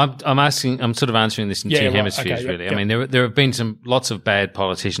ball. I'm sort of answering this in two hemispheres, really. I mean, there have been lots of bad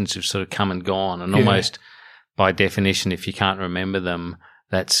politicians who've sort of come and gone, and almost by definition, if you can't remember them,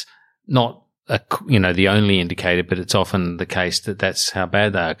 that's not the only indicator, but it's often the case that that's how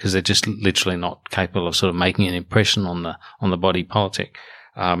bad they are because they're just literally not capable of sort of making an impression on the body politic.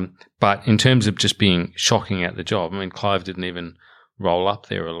 But in terms of just being shocking at the job, I mean, Clive didn't even roll up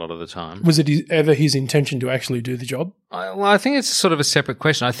there a lot of the time. Was it ever his intention to actually do the job? I think it's sort of a separate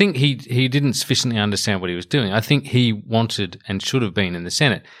question. I think he didn't sufficiently understand what he was doing. I think he wanted and should have been in the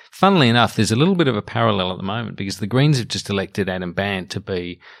Senate. Funnily enough, there's a little bit of a parallel at the moment because the Greens have just elected Adam Bandt to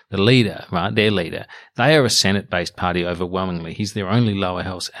be the leader, right? Their leader. They are a Senate-based party overwhelmingly. He's their only lower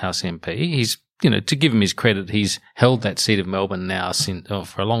house MP. He's, to give him his credit, he's held that seat of Melbourne now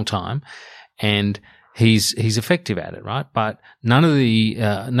for a long time, and he's effective at it, right? But none of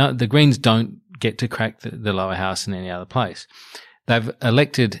the Greens don't get to crack the lower house in any other place. They've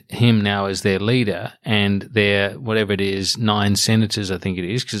elected him now as their leader, and their, whatever it is, 9 senators, I think it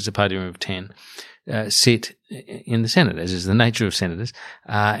is, because it's a party room of 10, sit in the Senate, as is the nature of senators.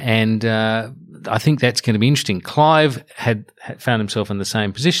 And I think that's going to be interesting. Clive had found himself in the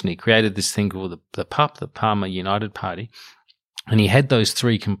same position. He created this thing called the PUP, the Palmer United Party, and he had those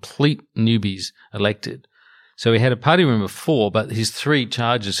 3 complete newbies elected. So he had a party room of 4, but his 3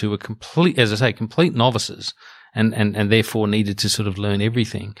 charges who were complete novices and therefore needed to sort of learn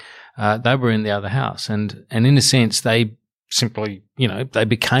everything, they were in the other house. And in a sense, they simply, they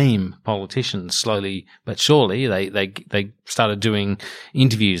became politicians slowly but surely. They started doing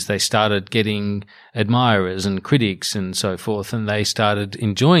interviews. They started getting admirers and critics and so forth, and they started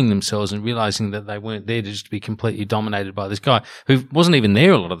enjoying themselves and realizing that they weren't there to just be completely dominated by this guy who wasn't even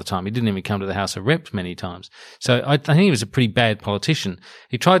there a lot of the time. He didn't even come to the House of Reps many times. So I think he was a pretty bad politician.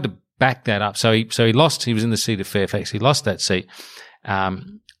 He tried to back that up. So he lost. He was in the seat of Fairfax. He lost that seat.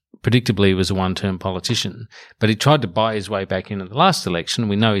 Predictably, he was a one-term politician, but he tried to buy his way back into the last election.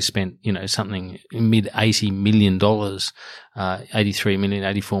 We know he spent, something mid-$80 million, $83 million,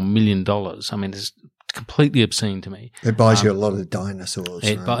 $84 million. I mean, it's completely obscene to me. It buys you a lot of dinosaurs.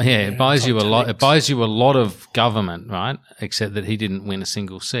 It buys you a lot. It buys you a lot of government, right? Except that he didn't win a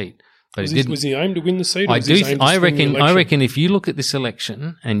single seat. But was he aimed to win the seat? I reckon if you look at this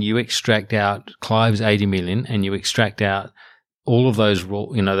election and you extract out Clive's $80 million and you extract out all of those,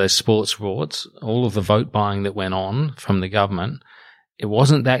 those sports rorts, all of the vote buying that went on from the government, it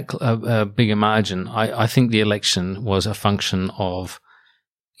wasn't that big a margin. I think the election was a function of,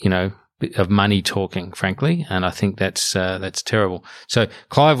 of money talking, frankly, and I think that's terrible. So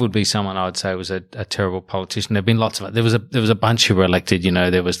Clive would be someone I would say was a terrible politician. There've been lots of it. There was a bunch who were elected.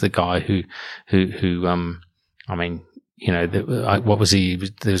 There was the guy who what was he?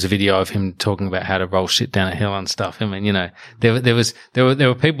 There was a video of him talking about how to roll shit down a hill and stuff. I mean, there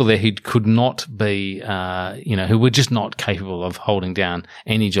were people there who could not be, who were just not capable of holding down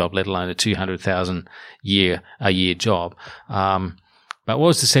any job, let alone a $200,000 a year job. But what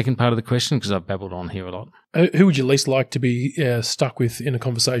was the second part of the question? Because I've babbled on here a lot. Who would you least like to be stuck with in a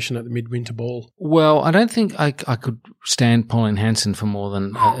conversation at the midwinter ball? Well, I don't think I could stand Pauline Hanson for more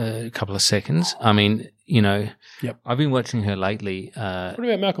than a couple of seconds. I mean, Yep. I've been watching her lately. What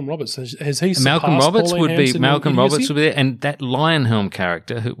about Malcolm Roberts? Has he surpassed Malcolm Roberts Pauline Hanson Malcolm in Roberts idiocy? would be there, and that Lionhelm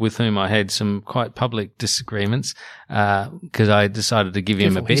character with whom I had some quite public disagreements because I decided to give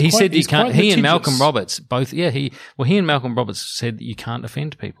him a bit. He said you can't. He and Malcolm Roberts both. Yeah, he and Malcolm Roberts said that you can't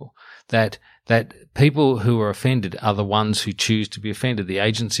offend people. That people who are offended are the ones who choose to be offended. The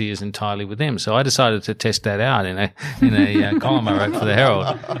agency is entirely with them. So I decided to test that out in a column I wrote for the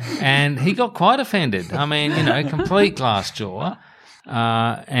Herald, and he got quite offended. I mean, complete glass jaw.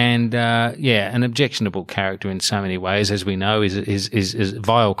 An objectionable character in so many ways, as we know, is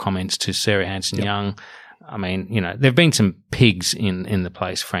vile comments to Sarah Hanson-Young. I mean, there've been some pigs in the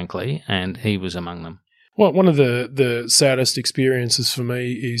place, frankly, and he was among them. Well, one of the saddest experiences for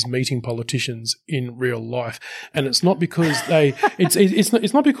me is meeting politicians in real life, and it's not because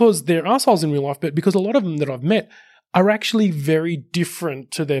it's not because they're assholes in real life, but because a lot of them that I've met are actually very different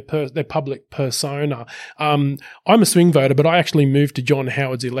to their public persona. I'm a swing voter, but I actually moved to John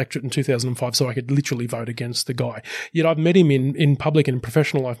Howard's electorate in 2005 so I could literally vote against the guy. Yet I've met him in public and in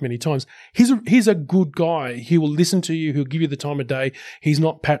professional life many times. He's a good guy. He will listen to you. He'll give you the time of day. He's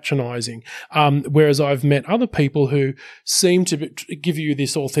not patronizing. Whereas I've met other people who seem to give you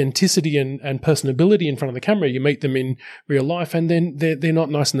this authenticity and personability in front of the camera. You meet them in real life and then they're not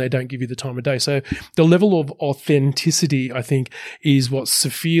nice and they don't give you the time of day. So the level of authenticity, I think, is what's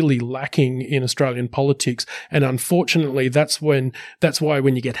severely lacking in Australian politics. And unfortunately, that's why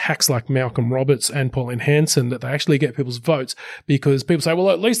when you get hacks like Malcolm Roberts and Pauline Hanson, that they actually get people's votes, because people say,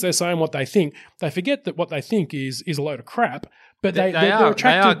 well, at least they're saying what they think. They forget that what they think is a load of crap, but they're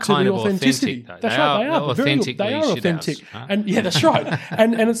attracted to the authenticity. Authentic, that's right. They are authentic. They are authentic, and that's right.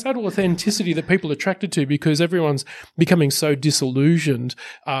 And it's that authenticity that people are attracted to, because everyone's becoming so disillusioned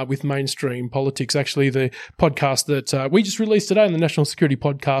with mainstream politics. Actually, the podcast that we just released today, the National Security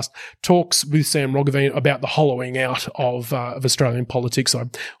Podcast, talks with Sam Roggeveen about the hollowing out of Australian politics. I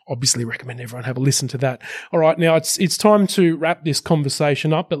obviously recommend everyone have a listen to that. All right, now it's time to wrap this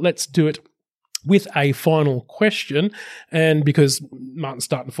conversation up, but let's do it with a final question. And because Martin's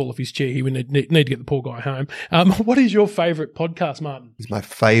starting to fall off his chair, he would need to get the poor guy home. What is your favourite podcast, Martin? It's my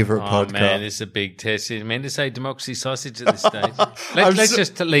favourite podcast. Oh, man, this is a big test. You meant to say Democracy Sausage at this stage. Let's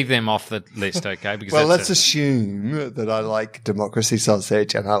just leave them off the list, okay? Because let's assume that I like Democracy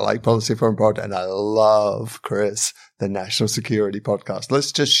Sausage and I like Policy Forum Pod and I love, Chris, the National Security Podcast.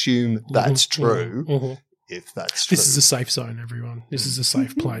 Let's just assume that's true. Mm-hmm. If that's true. This is a safe zone, everyone. This is a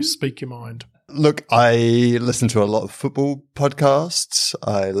safe place. Speak your mind. Look, I listen to a lot of football podcasts.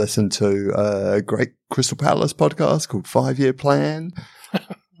 I listen to a great Crystal Palace podcast called 5 Year Plan.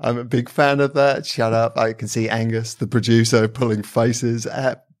 I'm a big fan of that. Shut up. I can see Angus, the producer, pulling faces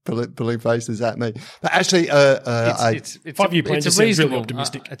at me. But actually, it's 5 year plan. It's a reasonable, really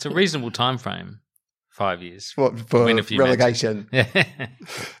optimistic. It's a reasonable time frame. 5 years. For relegation?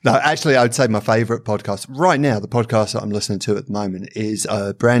 No, actually, I would say my favourite podcast right now, the podcast that I'm listening to at the moment, is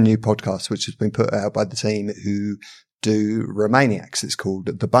a brand new podcast which has been put out by the team who do Romaniacs. It's called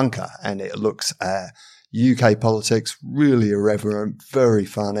The Bunker, and it looks at UK politics, really irreverent, very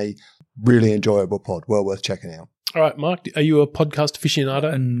funny, really enjoyable pod. Well worth checking out. All right, Mark, are you a podcast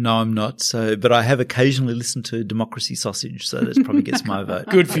aficionado? No, I'm not. But I have occasionally listened to Democracy Sausage, so that probably gets my vote.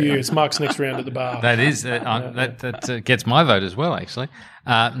 Good for you. It's Mark's next round at the bar. That is that gets my vote as well. Actually,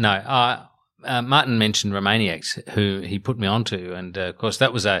 Martin mentioned Romaniacs, who he put me onto, and of course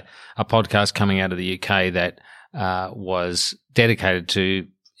that was a podcast coming out of the UK that was dedicated to,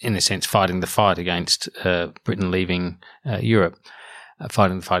 in a sense, fighting the fight against Britain leaving Europe.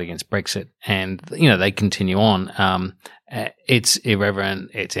 Fighting the fight against Brexit, and they continue on. It's irreverent,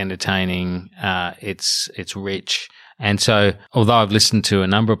 it's entertaining, it's rich, and so although I've listened to a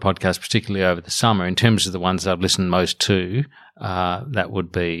number of podcasts, particularly over the summer, in terms of the ones I've listened most to, that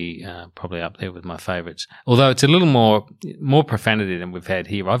would be probably up there with my favourites. Although it's a little more profanity than we've had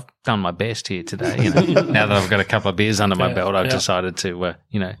here. I've done my best here today. Now that I've got a couple of beers under my belt, I've decided to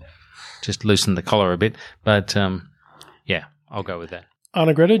just loosen the collar a bit. But I'll go with that.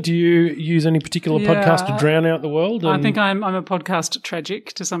 Anna-Greta, do you use any particular podcast to drown out the world? I think I'm a podcast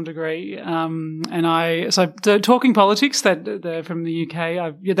tragic to some degree. Talking Politics, they're from the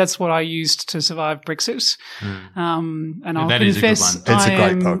UK, that's what I used to survive Brexit. And I'll confess I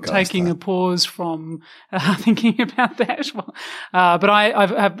am taking a pause from thinking about that. But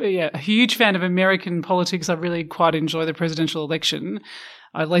I'm a huge fan of American politics. I really quite enjoy the presidential election,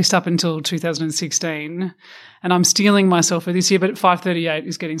 at least up until 2016, and I'm steeling myself for this year, but 538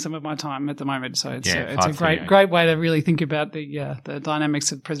 is getting some of my time at the moment. So it's a great way to really think about the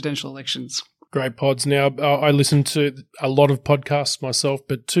dynamics of presidential elections. Great pods. Now, I listen to a lot of podcasts myself,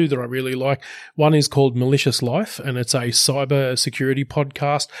 but two that I really like. One is called Malicious Life, and it's a cyber security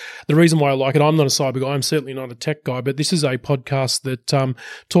podcast. The reason why I like it, I'm not a cyber guy. I'm certainly not a tech guy, but this is a podcast that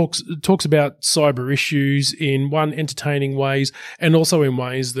talks about cyber issues in entertaining ways, and also in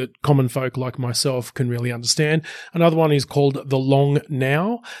ways that common folk like myself can really understand. Another one is called The Long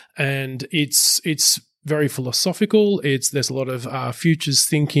Now, and it's very philosophical. There's a lot of futures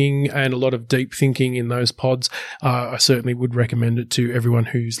thinking and a lot of deep thinking in those pods. I certainly would recommend it to everyone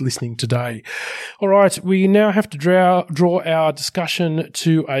who's listening today. All right, we now have to draw our discussion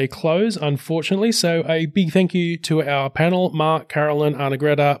to a close, unfortunately. So a big thank you to our panel, Mark, Carolyn,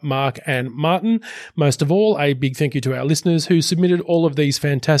 Anna-Greta, Mark and Martin. Most of all, a big thank you to our listeners who submitted all of these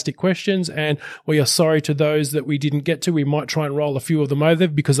fantastic questions, and we are sorry to those that we didn't get to. We might try and roll a few of them over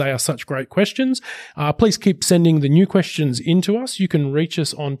because they are such great questions. Please keep sending the new questions in to us. You can reach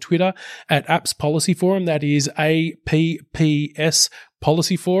us on Twitter at Apps Policy Forum. That is APPS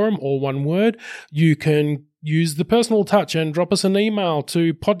Policy Forum, all one word. You can use the personal touch and drop us an email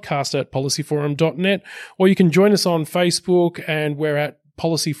to podcast@policyforum.net, or you can join us on Facebook, and we're at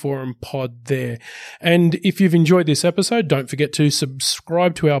Policy Forum Pod there. And if you've enjoyed this episode, don't forget to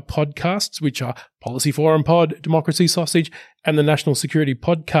subscribe to our podcasts, which are Policy Forum Pod, Democracy Sausage, and the National Security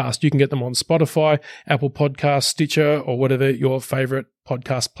Podcast. You can get them on Spotify, Apple Podcasts, Stitcher, or whatever your favorite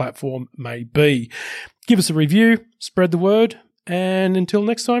podcast platform may be. Give us a review, spread the word, and until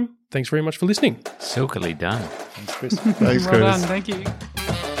next time, thanks very much for listening. Silkily done. Thanks, Chris. Thanks, Chris. Well done. Thank you.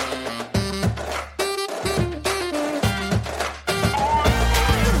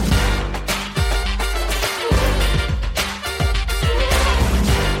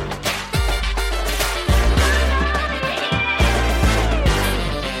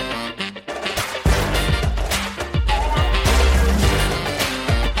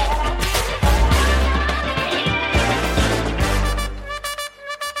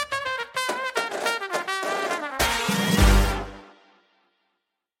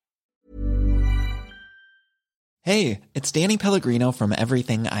 Hey, it's Danny Pellegrino from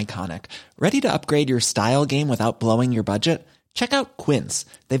Everything Iconic. Ready to upgrade your style game without blowing your budget? Check out Quince.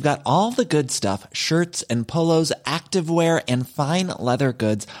 They've got all the good stuff, shirts and polos, activewear, and fine leather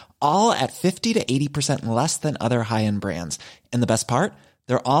goods, all at 50 to 80% less than other high-end brands. And the best part?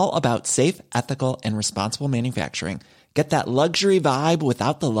 They're all about safe, ethical, and responsible manufacturing. Get that luxury vibe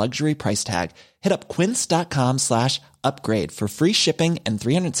without the luxury price tag. Hit up quince.com/upgrade for free shipping and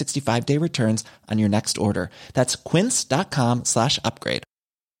 365-day returns on your next order. That's quince.com/upgrade.